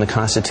Revolution and the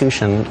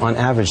Constitution, on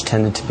average,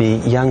 tended to be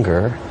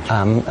younger.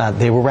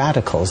 They were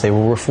radicals, they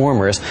were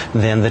reformers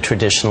than the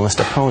traditionalist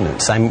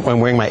opponents. I'm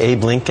wearing my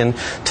Abe Lincoln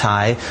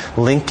tie.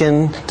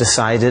 Lincoln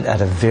decided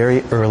at a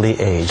very early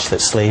age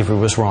that slavery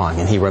was wrong,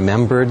 and he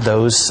remembered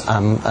those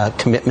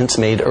commitments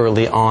made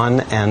early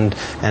on and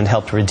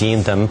helped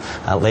redeem them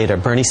later.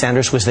 Bernie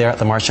Sanders was there at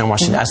the March on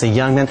Washington as a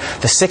young man.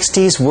 The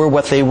 60s were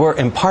what they were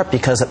in part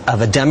because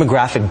of a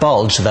demographic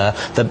bulge.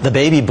 The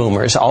baby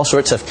boomers, all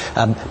sorts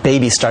of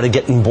babies started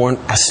getting born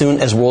as soon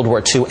as World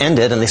War II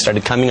ended, and they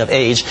started coming of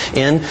age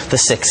in the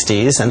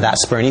 60s, and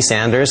that's Bernie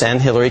Sanders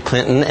and Hillary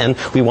Clinton, and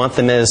we want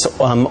them as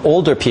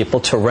older people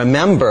to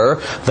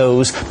remember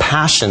those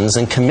passions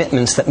and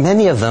commitments that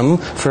many of them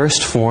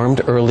first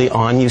formed early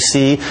on. You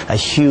see a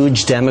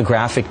huge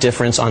demographic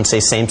difference on, say,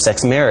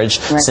 same-sex marriage,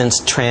 since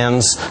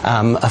trans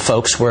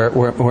folks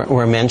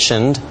were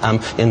mentioned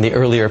in the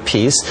earlier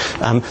piece.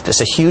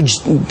 There's a huge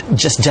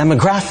just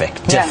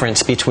demographic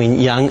difference between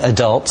young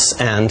adults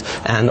and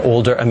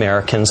older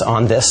Americans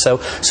on this. So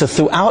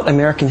throughout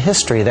American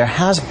history, there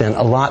has been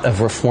a lot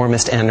of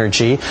reformist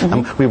energy.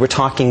 We were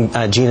talking,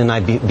 Gene and I,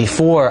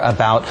 before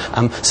about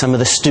some of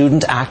the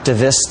student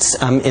activists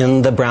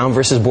in the Brown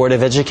versus Board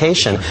of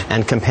Education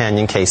and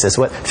companion cases.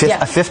 A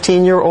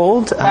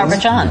 15-year-old? Barbara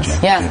Johns.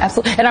 Yeah,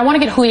 absolutely. And I want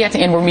to get Juliet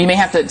in, where we may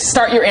have to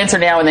start your answer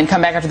now and then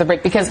come back after the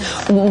break, because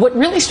what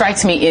really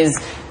strikes me is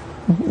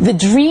the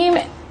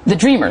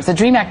Dreamers, the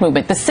DREAM Act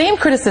movement. The same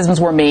criticisms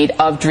were made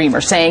of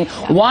Dreamers, saying,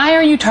 why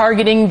are you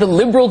targeting the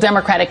liberal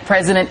Democratic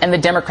president and the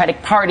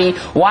Democratic Party?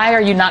 Why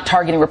are you not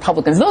targeting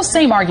Republicans? Those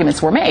same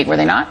arguments were made, were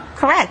they not?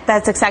 Correct.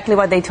 That's exactly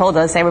what they told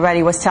us.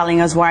 Everybody was telling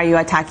us, why are you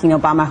attacking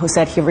Obama, who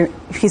said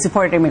he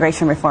supported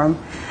immigration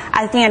reform?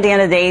 I think at the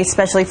end of the day,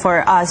 especially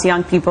for us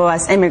young people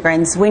as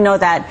immigrants, we know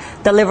that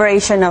the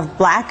liberation of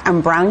black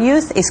and brown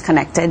youth is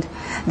connected.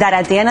 That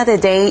at the end of the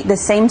day, the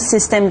same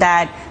system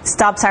that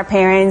stops our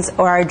parents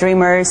or our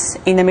dreamers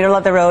in the middle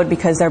of the road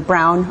because they're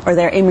brown or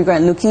they're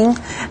immigrant looking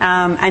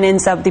and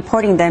ends up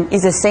deporting them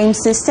is the same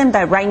system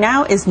that right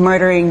now is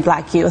murdering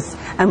black youth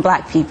and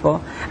black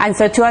people. And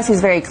so to us it's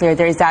very clear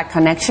there is that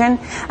connection.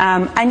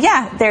 And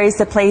yeah, there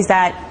is a place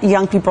that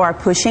young people are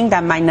pushing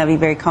that might not be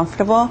very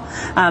comfortable,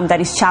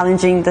 that is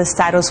challenging the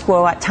status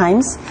quo at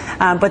times,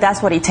 but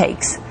that's what it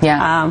takes.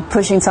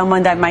 Pushing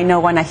someone that might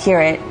not want to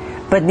hear it,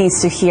 but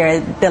needs to hear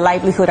the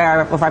livelihood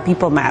of our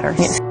people matters.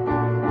 Yes.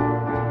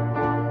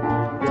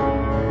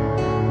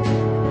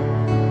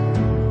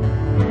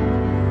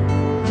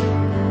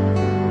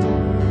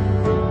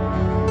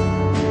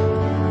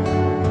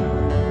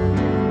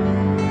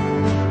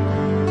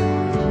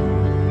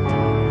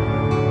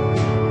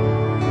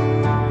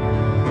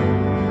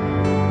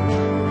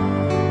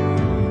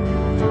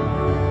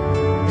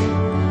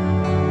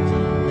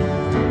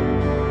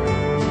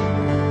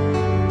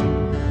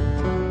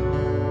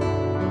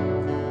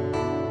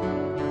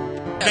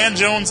 Van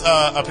Jones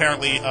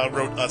apparently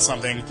wrote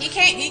something.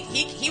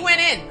 He went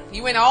in. He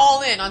went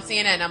all in on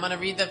CNN. I'm going to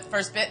read the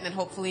first bit, and then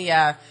hopefully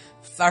our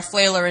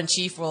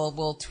flailer-in-chief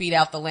will tweet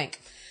out the link.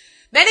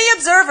 Many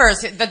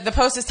observers, the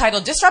post is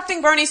titled,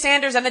 Disrupting Bernie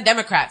Sanders and the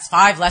Democrats,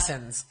 5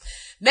 Lessons.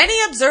 Many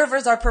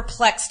observers are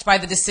perplexed by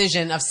the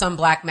decision of some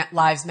Black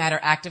Lives Matter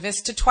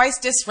activists to twice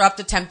disrupt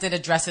attempted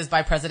addresses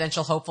by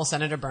presidential hopeful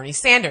Senator Bernie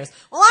Sanders.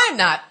 Well, I'm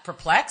not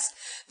perplexed.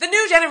 The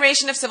new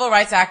generation of civil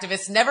rights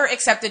activists never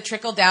accepted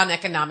trickle-down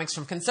economics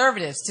from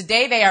conservatives.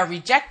 Today they are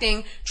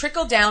rejecting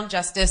trickle-down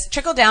justice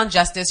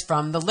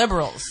from the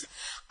liberals.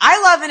 I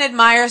love and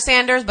admire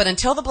Sanders, but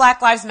until the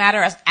Black Lives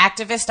Matter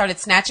activists started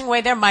snatching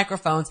away their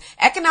microphones,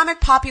 economic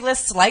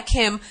populists like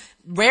him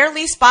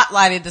rarely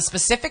spotlighted the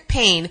specific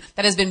pain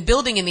that has been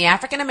building in the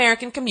African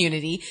American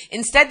community.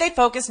 Instead, they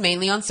focused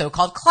mainly on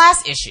so-called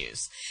class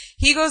issues.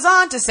 He goes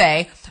on to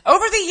say,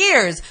 over the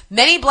years,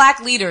 many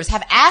black leaders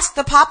have asked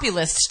the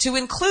populists to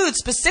include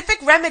specific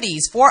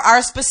remedies for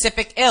our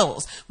specific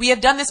ills. We have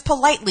done this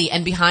politely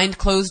and behind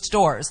closed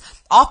doors.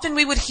 Often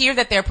we would hear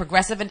that their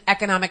progressive and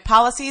economic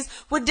policies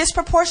would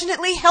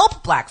disproportionately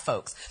help black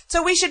folks.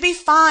 So we should be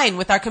fine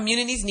with our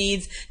community's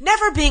needs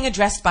never being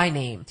addressed by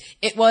name.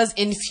 It was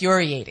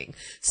infuriating.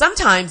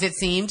 Sometimes, it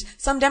seemed,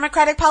 some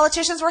Democratic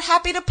politicians were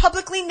happy to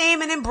publicly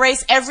name and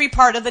embrace every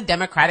part of the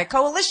Democratic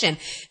coalition.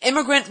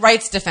 Immigrant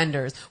rights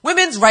defenders,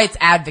 women's rights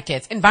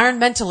advocates,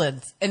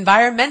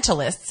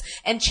 environmentalists,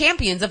 and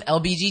champions of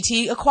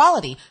LGBT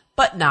equality.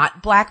 But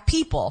not black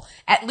people,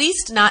 at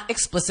least not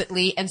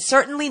explicitly and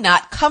certainly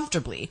not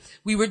comfortably.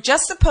 We were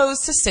just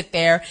supposed to sit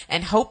there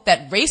and hope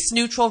that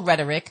race-neutral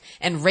rhetoric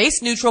and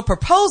race-neutral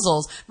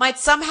proposals might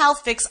somehow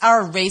fix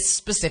our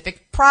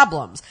race-specific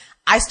problems.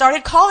 I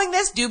started calling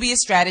this dubious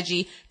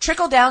strategy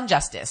trickle-down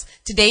justice.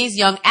 Today's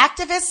young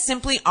activists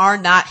simply are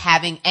not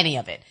having any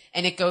of it.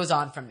 And it goes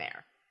on from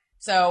there.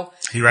 So,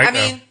 he right.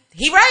 You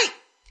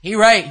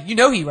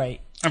know he right.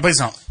 And please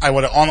don't. I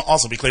would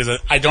also be clear that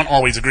I don't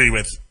always agree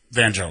with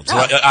Van Jones.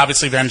 Oh.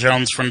 Obviously, Van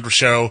Jones, friend of the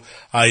show,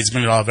 he's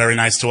been very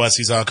nice to us.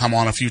 He's come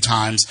on a few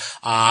times.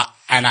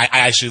 and I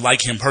actually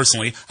like him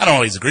personally. I don't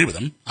always agree with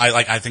him.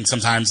 I think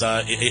sometimes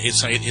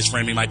his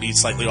framing might be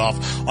slightly off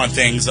on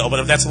things,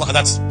 but that's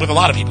with a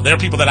lot of people. There are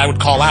people that I would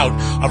call out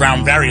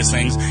around various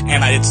things,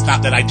 and it's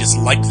not that I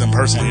dislike them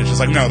personally. It's just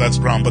like, no, that's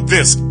wrong. But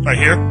this right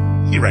here,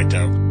 he right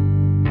though.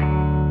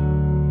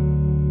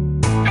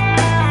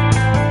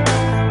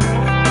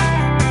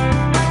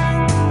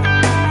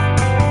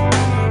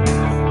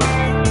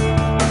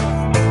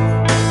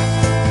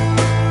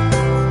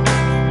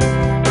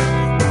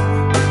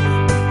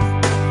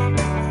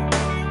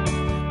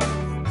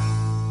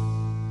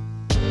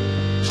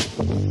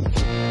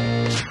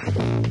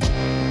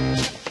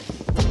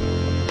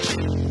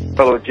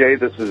 Hello, Jay.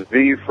 This is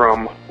V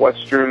from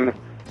Western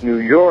New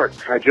York.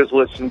 I just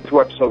listened to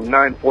episode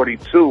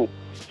 942.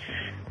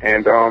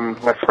 And,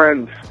 my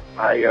friend,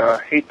 I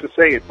hate to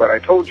say it, but I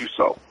told you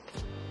so.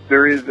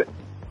 There is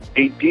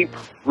a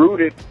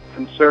deep-rooted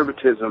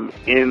conservatism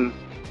in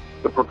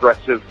the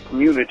progressive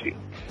community.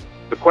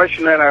 The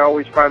question that I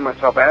always find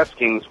myself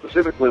asking,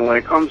 specifically when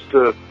it comes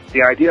to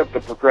the idea of the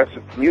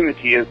progressive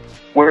community, is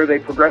where are they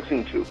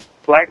progressing to?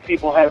 Black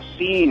people have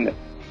seen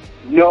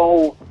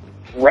no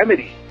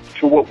remedy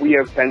to what we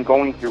have been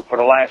going through for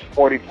the last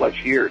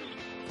 40-plus years.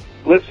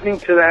 Listening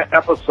to that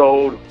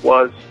episode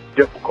was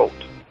difficult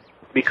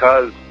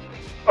because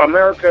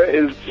America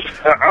is,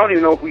 I don't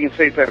even know if we can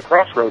say it's at a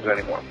crossroads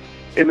anymore.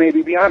 It may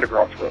be beyond a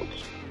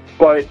crossroads.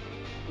 But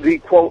the,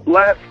 quote,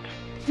 left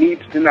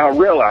needs to now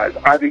realize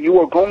either you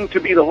are going to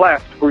be the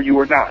left or you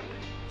are not.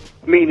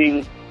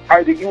 Meaning,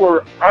 either you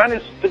are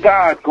honest to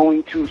God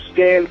going to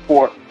stand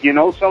for, you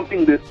know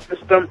something, this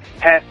system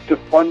has to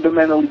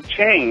fundamentally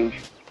change,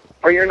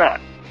 or you're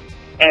not.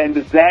 And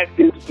that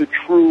is the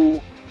true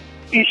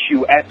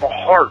issue at the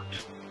heart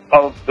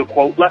of the,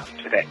 quote, left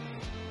today.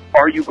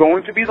 Are you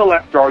going to be the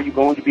left or are you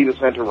going to be the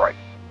center-right?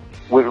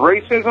 With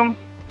racism,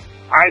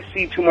 I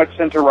see too much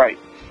center-right.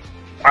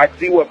 I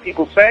see what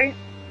people say,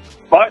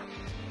 but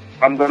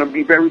I'm going to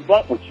be very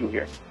blunt with you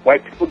here.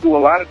 White people do a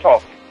lot of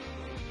talking.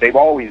 They've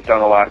always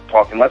done a lot of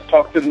talking. Let's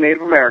talk to the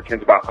Native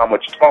Americans about how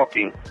much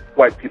talking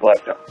white people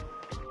have done.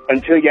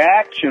 Until your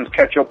actions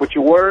catch up with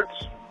your words,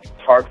 it's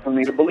hard for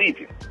me to believe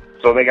you.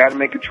 So they got to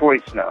make a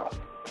choice now.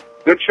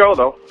 Good show,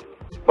 though,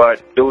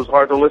 but it was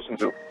hard to listen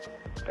to.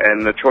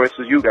 And the choice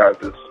is you guys.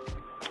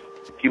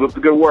 Keep up the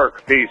good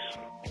work. Peace.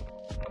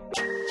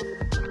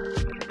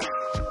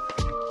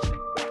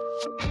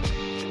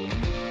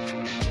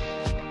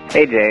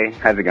 Hey, Jay.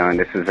 How's it going?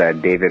 This is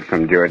David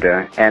from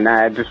Georgia. And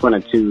I just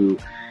wanted to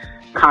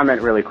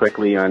comment really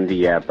quickly on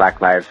the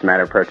Black Lives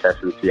Matter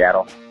protests in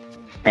Seattle.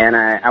 And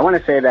I want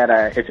to say that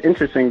it's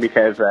interesting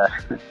because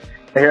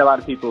I hear a lot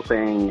of people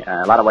saying,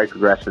 a lot of white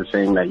progressives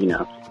saying that, you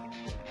know,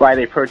 why are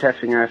they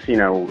protesting us? You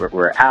know,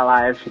 we're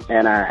allies.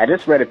 And I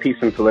just read a piece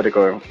in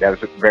Politico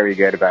that was very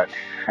good about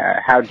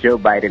how Joe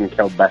Biden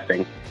killed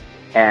busing.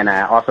 And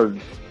also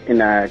in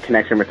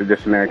connection with the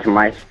This American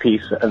Life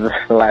piece of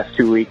the last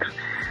 2 weeks,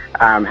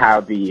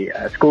 how the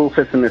school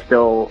system is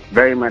still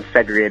very much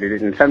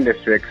segregated in some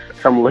districts,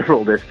 some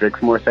liberal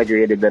districts, more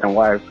segregated than it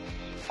was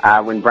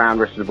when Brown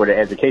versus Board of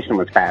Education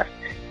was passed.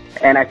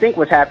 And I think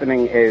what's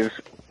happening is,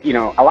 you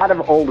know, a lot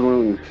of old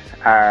wounds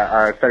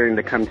are starting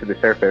to come to the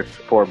surface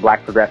for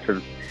black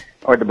progressives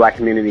or the black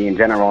community in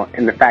general,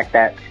 and the fact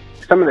that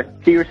some of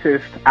the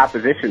fiercest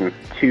opposition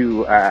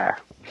to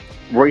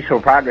racial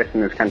progress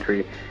in this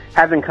country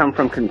hasn't come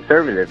from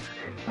conservatives,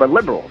 but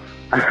liberals.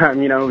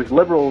 You know, it was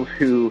liberals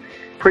who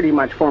pretty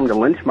much formed a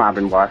lynch mob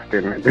in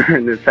Boston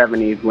during the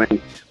 70s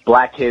when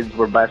black kids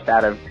were bussed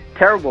out of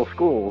terrible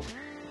schools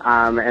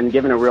and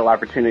given a real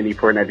opportunity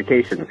for an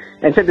education.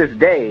 And to this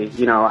day,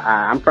 you know,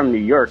 I'm from New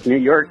York. New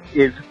York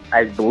is,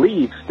 I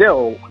believe,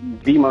 still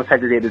the most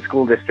segregated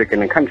school district in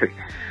the country.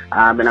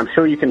 And I'm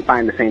sure you can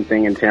find the same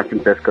thing in San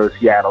Francisco,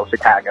 Seattle,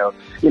 Chicago,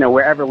 you know,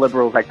 wherever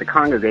liberals like to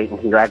congregate and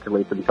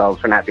congratulate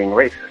themselves for not being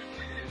racist.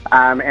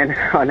 And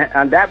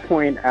on that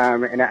point,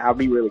 and I'll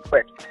be really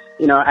quick,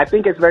 you know, I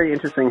think it's very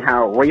interesting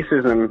how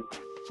racism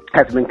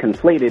has been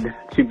conflated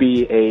to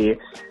be a,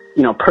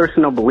 you know,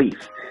 personal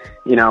belief.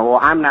 You know, well,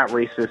 I'm not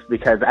racist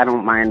because I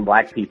don't mind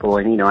black people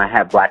and, you know, I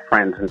have black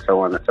friends and so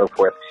on and so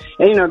forth.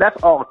 And, you know,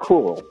 that's all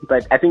cool.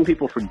 But I think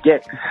people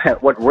forget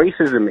that what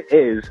racism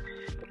is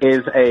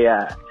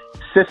a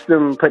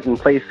system put in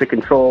place to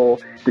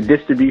control the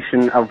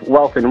distribution of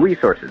wealth and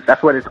resources.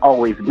 That's what it's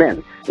always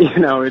been. You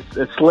know,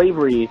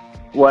 slavery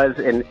was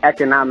an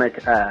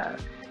economic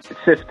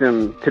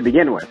system to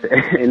begin with,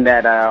 in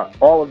that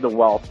all of the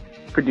wealth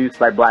produced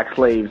by black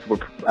slaves were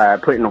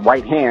put in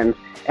white hands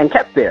and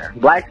kept there.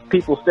 Black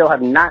people still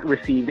have not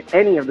received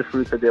any of the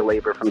fruits of their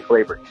labor from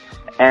slavery.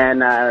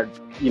 And,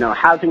 you know,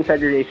 housing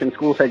segregation,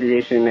 school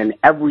segregation, and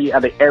every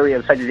other area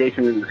of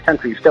segregation in this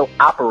country still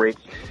operates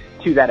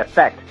to that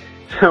effect.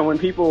 So when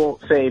people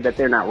say that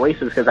they're not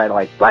racist because I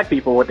like black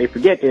people, what they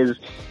forget is,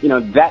 you know,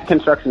 that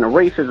construction of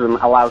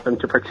racism allows them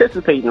to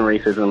participate in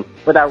racism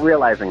without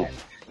realizing it.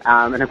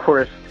 And of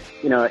course,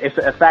 you know, it's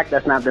a fact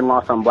that's not been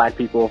lost on black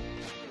people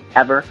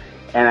ever.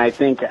 And I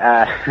think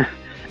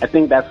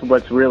that's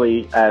what's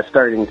really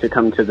starting to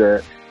come to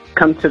the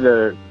come to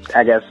the,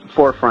 I guess,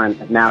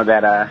 forefront now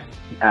that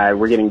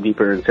we're getting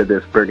deeper into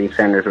this Bernie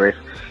Sanders race.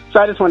 So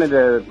I just wanted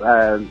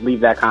to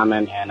leave that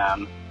comment and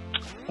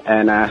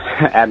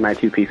add my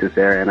 2 pieces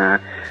there.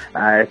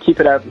 And keep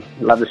it up.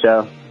 Love the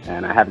show.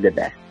 And have a good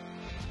day.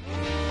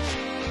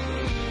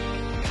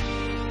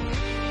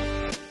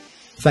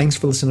 Thanks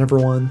for listening,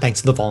 everyone. Thanks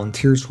to the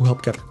volunteers who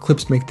helped gather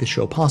clips to make this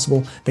show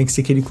possible. Thanks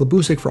to Katie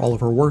Klabusik for all of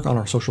her work on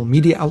our social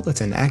media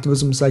outlets and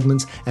activism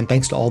segments. And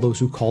thanks to all those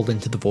who called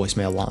into the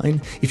voicemail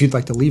line. If you'd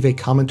like to leave a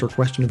comment or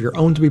question of your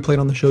own to be played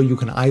on the show, you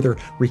can either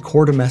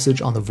record a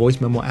message on the voice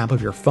memo app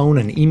of your phone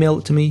and email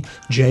it to me,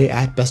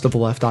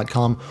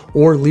 j@bestoftheleft.com,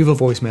 or leave a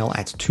voicemail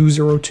at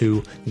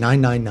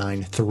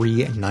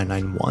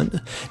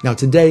 202-999-3991. Now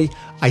today,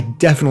 I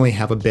definitely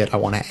have a bit I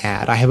want to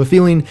add. I have a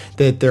feeling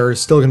that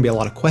there's still going to be a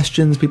lot of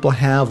questions people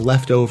have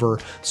left over,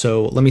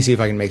 so let me see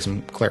if I can make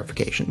some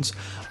clarifications.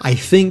 I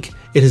think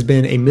it has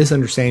been a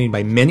misunderstanding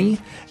by many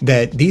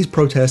that these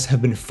protests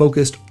have been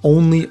focused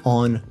only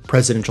on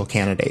presidential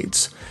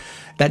candidates.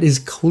 That is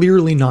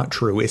clearly not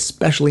true,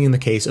 especially in the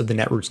case of the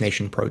Netroots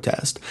Nation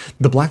protest.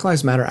 The Black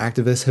Lives Matter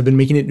activists have been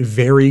making it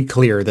very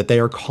clear that they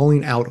are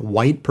calling out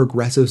white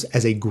progressives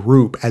as a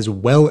group as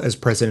well as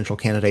presidential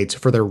candidates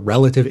for their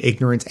relative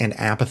ignorance and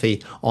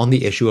apathy on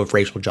the issue of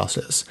racial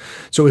justice.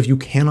 So if you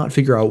cannot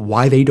figure out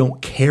why they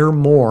don't care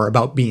more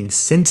about being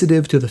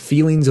sensitive to the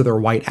feelings of their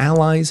white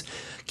allies,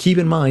 keep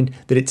in mind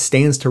that it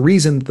stands to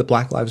reason that the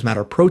Black Lives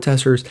Matter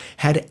protesters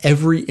had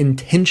every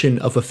intention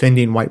of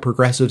offending white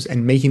progressives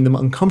and making them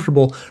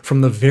uncomfortable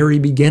from the very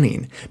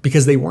beginning,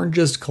 because they weren't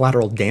just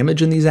collateral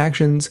damage in these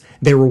actions,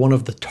 they were one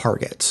of the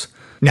targets.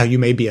 Now, you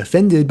may be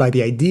offended by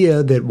the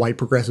idea that white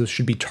progressives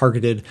should be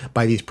targeted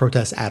by these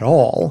protests at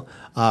all.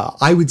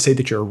 I would say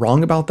that you're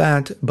wrong about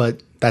that, but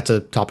that's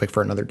a topic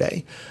for another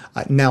day.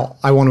 Now,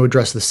 I want to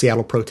address the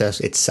Seattle protest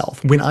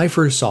itself. When I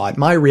first saw it,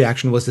 my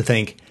reaction was to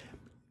think,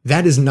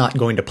 that is not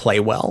going to play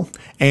well.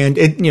 And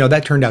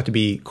that turned out to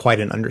be quite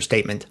an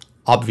understatement,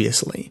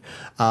 obviously.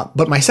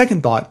 But my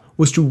second thought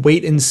was to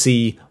wait and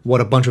see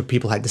what a bunch of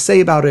people had to say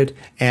about it,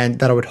 and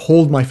that I would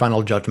hold my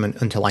final judgment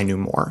until I knew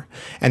more.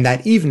 And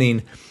that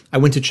evening, I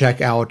went to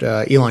check out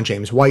Elon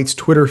James White's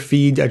Twitter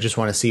feed. I just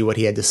want to see what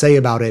he had to say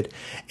about it.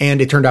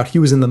 And it turned out he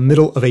was in the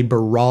middle of a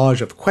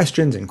barrage of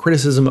questions and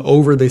criticism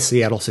over the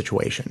Seattle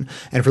situation.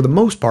 And for the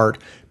most part,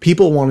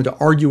 people wanted to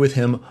argue with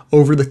him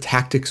over the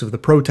tactics of the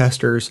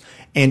protesters,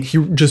 and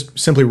he just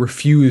simply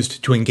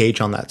refused to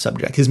engage on that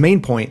subject. His main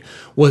point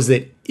was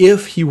that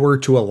if he were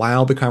to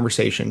allow the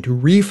conversation to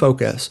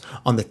refocus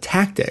on the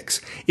tactics,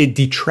 it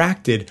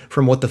detracted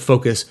from what the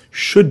focus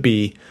should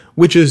be,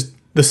 which is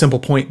the simple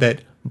point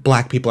that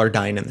Black people are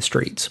dying in the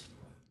streets.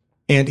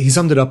 And he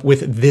summed it up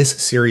with this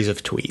series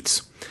of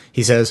tweets.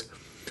 He says,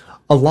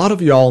 "A lot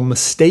of y'all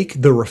mistake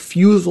the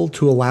refusal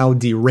to allow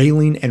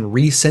derailing and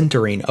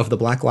recentering of the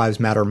Black Lives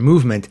Matter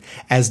movement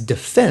as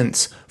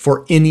defense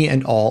for any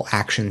and all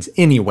actions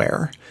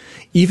anywhere.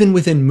 Even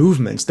within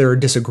movements, there are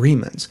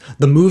disagreements.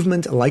 The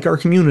movement, like our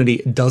community,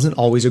 doesn't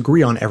always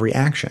agree on every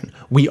action.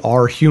 We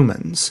are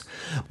humans.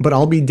 But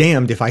I'll be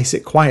damned if I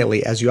sit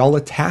quietly as y'all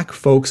attack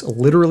folks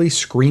literally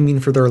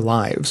screaming for their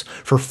lives,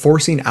 for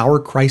forcing our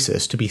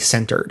crisis to be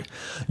centered.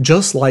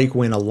 Just like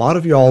when a lot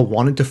of y'all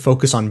wanted to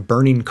focus on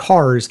burning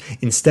cars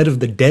instead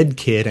of the dead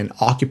kid and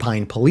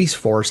occupying police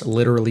force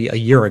literally a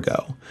year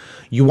ago.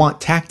 You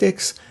want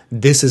tactics?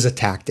 This is a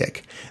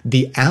tactic.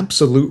 The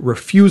absolute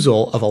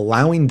refusal of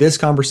allowing this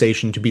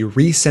conversation to be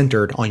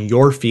recentered on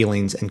your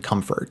feelings and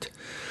comfort.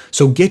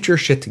 So get your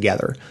shit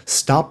together.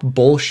 Stop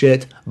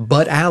bullshit,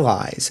 but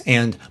allies,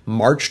 and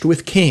marched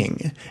with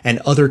King, and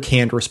other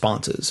canned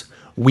responses.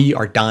 We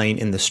are dying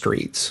in the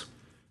streets."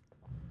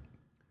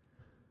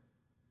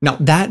 Now,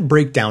 that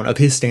breakdown of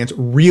his stance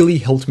really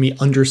helped me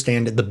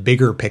understand the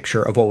bigger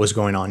picture of what was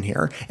going on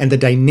here and the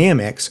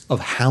dynamics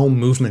of how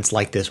movements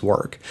like this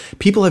work.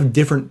 People have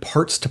different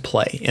parts to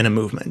play in a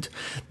movement.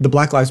 The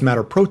Black Lives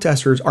Matter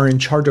protesters are in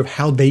charge of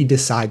how they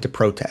decide to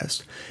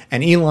protest.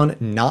 And Elon,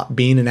 not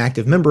being an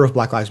active member of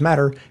Black Lives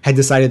Matter, had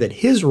decided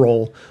that his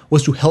role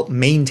was to help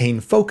maintain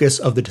focus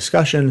of the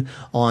discussion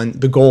on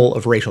the goal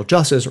of racial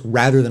justice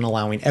rather than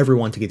allowing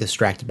everyone to get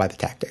distracted by the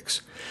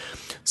tactics.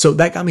 So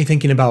that got me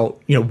thinking about,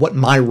 what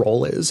my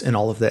role is in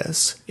all of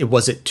this.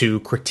 Was it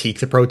to critique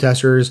the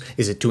protesters?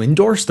 Is it to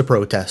endorse the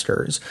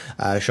protesters?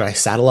 Should I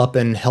saddle up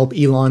and help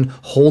Elon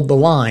hold the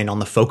line on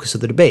the focus of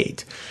the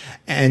debate?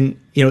 And,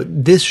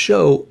 this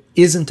show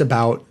isn't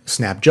about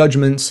snap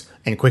judgments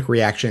and quick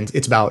reactions.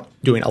 It's about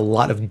doing a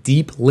lot of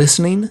deep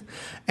listening.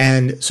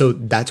 And so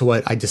that's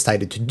what I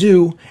decided to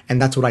do.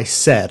 And that's what I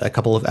said a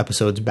couple of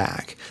episodes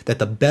back, that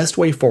the best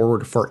way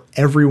forward for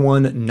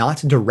everyone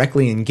not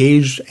directly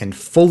engaged and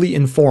fully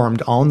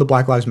informed on the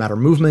Black Lives Matter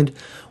movement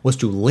was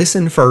to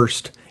listen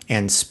first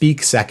and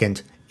speak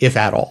second, if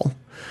at all.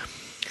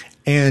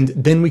 And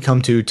then we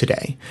come to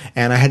today,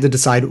 and I had to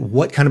decide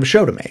what kind of a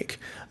show to make.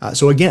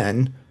 So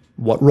again,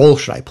 what role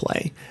should I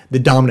play? The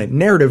dominant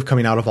narrative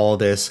coming out of all of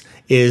this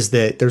is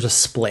that there's a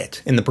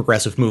split in the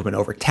progressive movement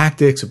over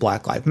tactics of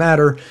Black Lives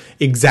Matter,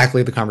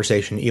 exactly the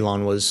conversation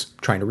Elon was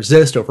trying to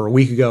resist over a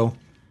week ago.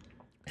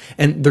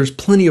 And there's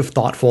plenty of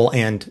thoughtful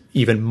and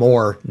even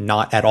more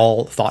not at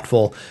all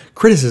thoughtful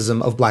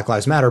criticism of Black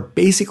Lives Matter,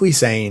 basically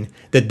saying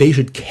that they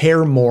should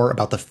care more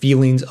about the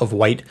feelings of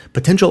white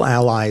potential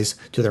allies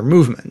to their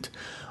movement.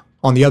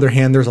 On the other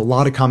hand, there's a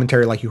lot of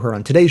commentary like you heard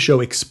on today's show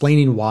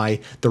explaining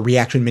why the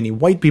reaction many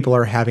white people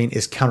are having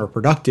is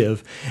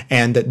counterproductive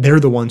and that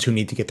they're the ones who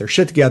need to get their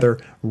shit together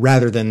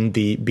rather than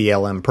the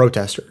BLM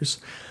protesters.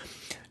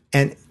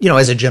 And,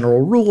 as a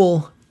general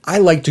rule, I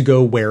like to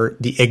go where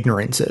the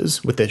ignorance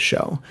is with this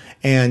show.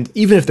 And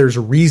even if there's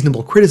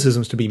reasonable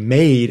criticisms to be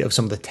made of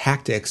some of the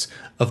tactics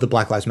of the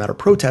Black Lives Matter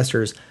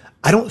protesters,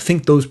 I don't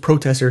think those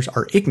protesters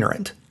are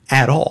ignorant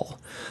at all.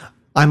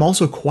 I'm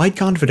also quite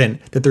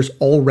confident that there's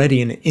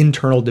already an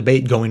internal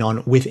debate going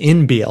on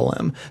within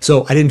BLM,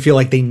 so I didn't feel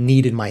like they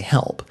needed my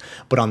help.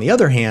 But on the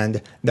other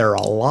hand, there are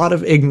a lot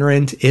of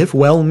ignorant, if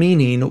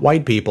well-meaning,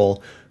 white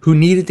people who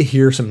needed to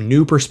hear some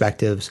new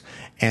perspectives,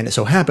 and it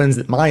so happens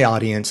that my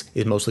audience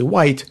is mostly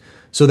white,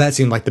 so that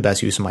seemed like the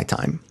best use of my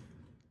time.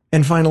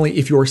 And finally,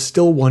 if you're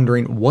still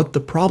wondering what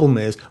the problem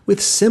is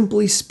with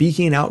simply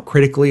speaking out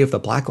critically of the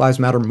Black Lives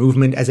Matter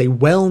movement as a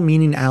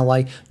well-meaning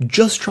ally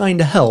just trying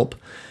to help,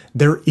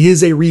 there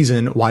is a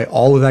reason why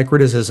all of that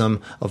criticism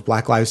of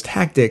Black Lives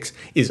tactics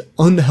is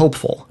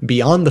unhelpful,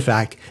 beyond the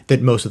fact that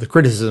most of the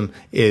criticism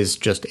is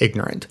just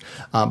ignorant.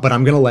 But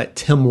I'm going to let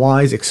Tim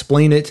Wise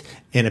explain it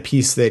in a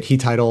piece that he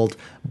titled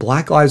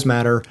Black Lives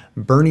Matter,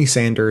 Bernie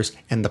Sanders,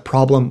 and the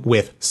Problem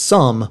with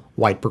Some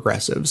White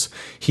Progressives.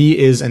 He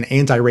is an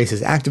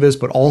anti-racist activist,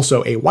 but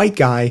also a white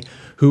guy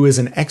who is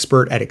an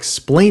expert at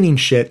explaining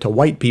shit to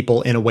white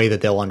people in a way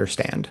that they'll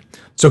understand.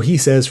 So he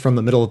says from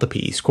the middle of the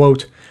piece,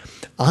 quote,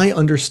 I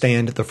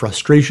understand the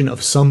frustration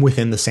of some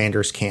within the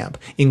Sanders camp,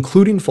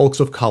 including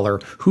folks of color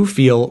who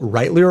feel,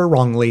 rightly or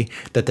wrongly,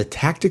 that the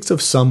tactics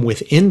of some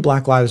within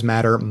Black Lives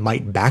Matter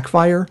might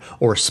backfire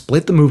or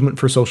split the movement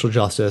for social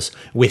justice,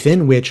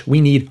 within which we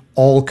need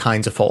all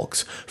kinds of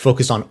folks,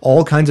 focused on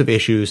all kinds of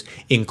issues,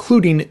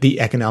 including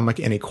the economic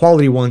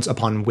inequality ones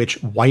upon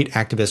which white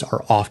activists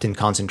are often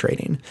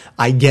concentrating.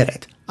 I get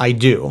it. I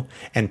do.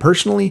 And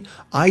personally,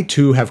 I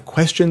too have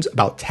questions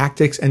about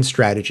tactics and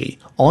strategy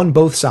on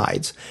both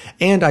sides.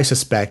 And I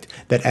suspect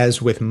that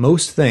as with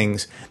most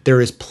things,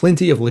 there is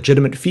plenty of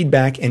legitimate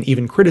feedback and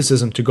even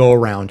criticism to go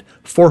around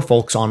for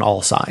folks on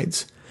all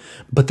sides.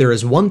 But there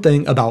is one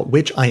thing about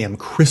which I am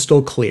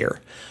crystal clear.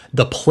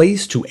 The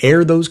place to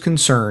air those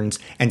concerns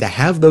and to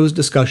have those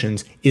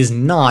discussions is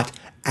not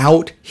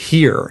out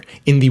here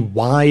in the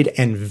wide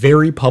and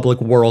very public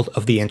world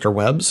of the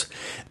interwebs.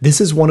 This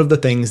is one of the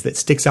things that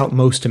sticks out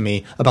most to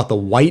me about the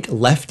white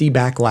lefty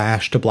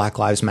backlash to Black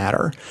Lives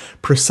Matter,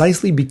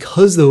 precisely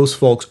because those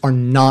folks are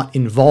not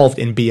involved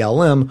in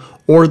BLM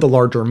or the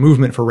larger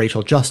movement for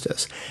racial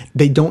justice.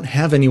 They don't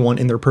have anyone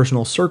in their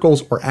personal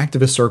circles or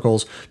activist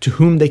circles to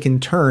whom they can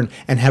turn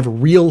and have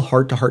real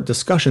heart-to-heart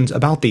discussions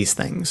about these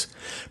things.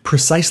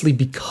 Precisely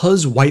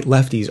because white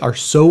lefties are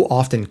so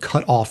often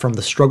cut off from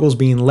the struggles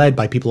being led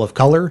by people of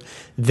color,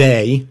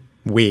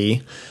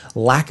 we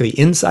lack the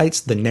insights,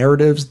 the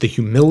narratives, the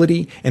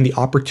humility, and the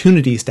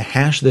opportunities to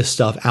hash this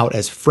stuff out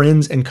as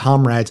friends and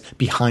comrades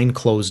behind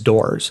closed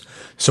doors.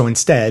 So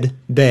instead,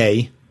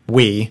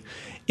 we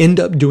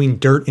end up doing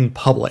dirt in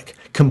public,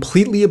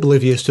 completely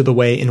oblivious to the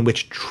way in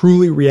which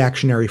truly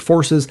reactionary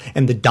forces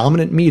and the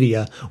dominant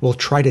media will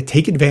try to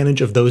take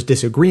advantage of those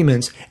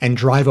disagreements and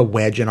drive a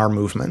wedge in our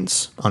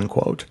movements,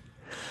 unquote.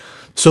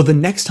 So the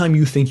next time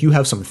you think you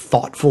have some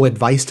thoughtful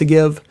advice to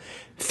give,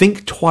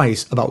 think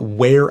twice about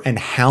where and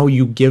how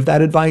you give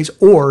that advice,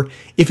 or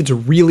if it's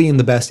really in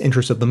the best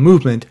interest of the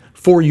movement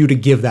for you to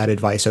give that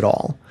advice at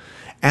all.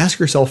 Ask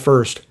yourself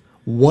first,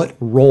 what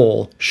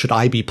role should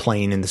I be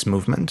playing in this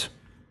movement?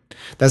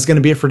 That's going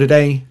to be it for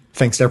today.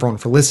 Thanks to everyone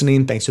for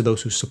listening. Thanks to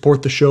those who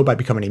support the show by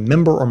becoming a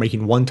member or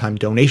making one-time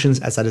donations,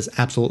 as that is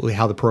absolutely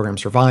how the program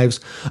survives.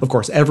 Of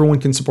course, everyone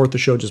can support the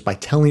show just by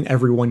telling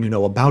everyone you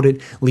know about it,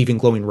 leaving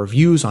glowing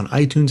reviews on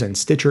iTunes and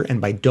Stitcher, and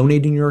by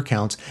donating your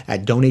accounts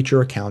at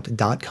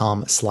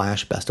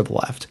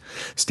donateyouraccount.com/bestoftheleft.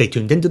 Stay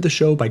tuned into the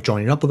show by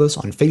joining up with us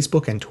on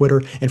Facebook and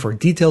Twitter, and for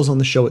details on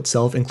the show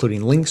itself,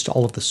 including links to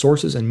all of the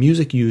sources and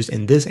music used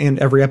in this and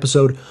every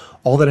episode,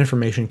 all that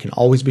information can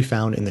always be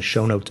found in the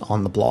show notes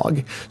on the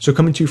blog. So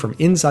coming to you from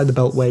inside the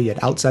Beltway,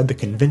 yet outside the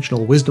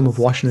conventional wisdom of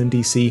Washington,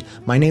 D.C.,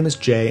 my name is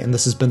Jay, and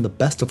this has been the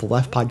Best of the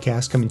Left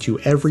podcast, coming to you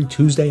every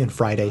Tuesday and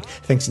Friday,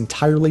 thanks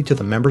entirely to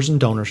the members and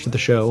donors to the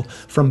show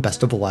from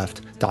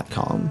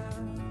bestoftheleft.com.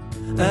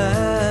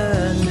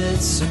 And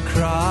it's a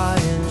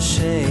crying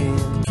shame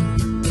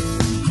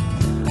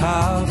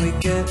how we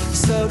get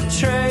so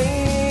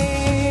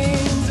trained.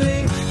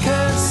 We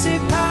can't see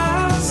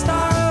past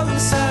our own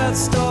sad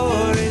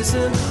stories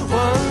and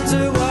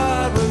wonder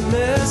what we're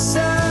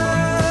missing.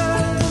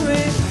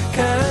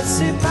 Can't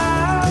see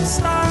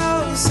past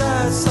our own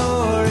sad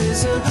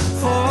stories and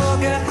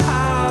forget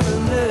how to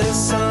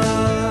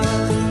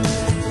listen.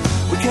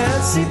 We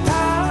can't see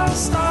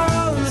past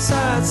our own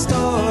sad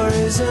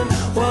stories and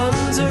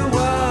wonder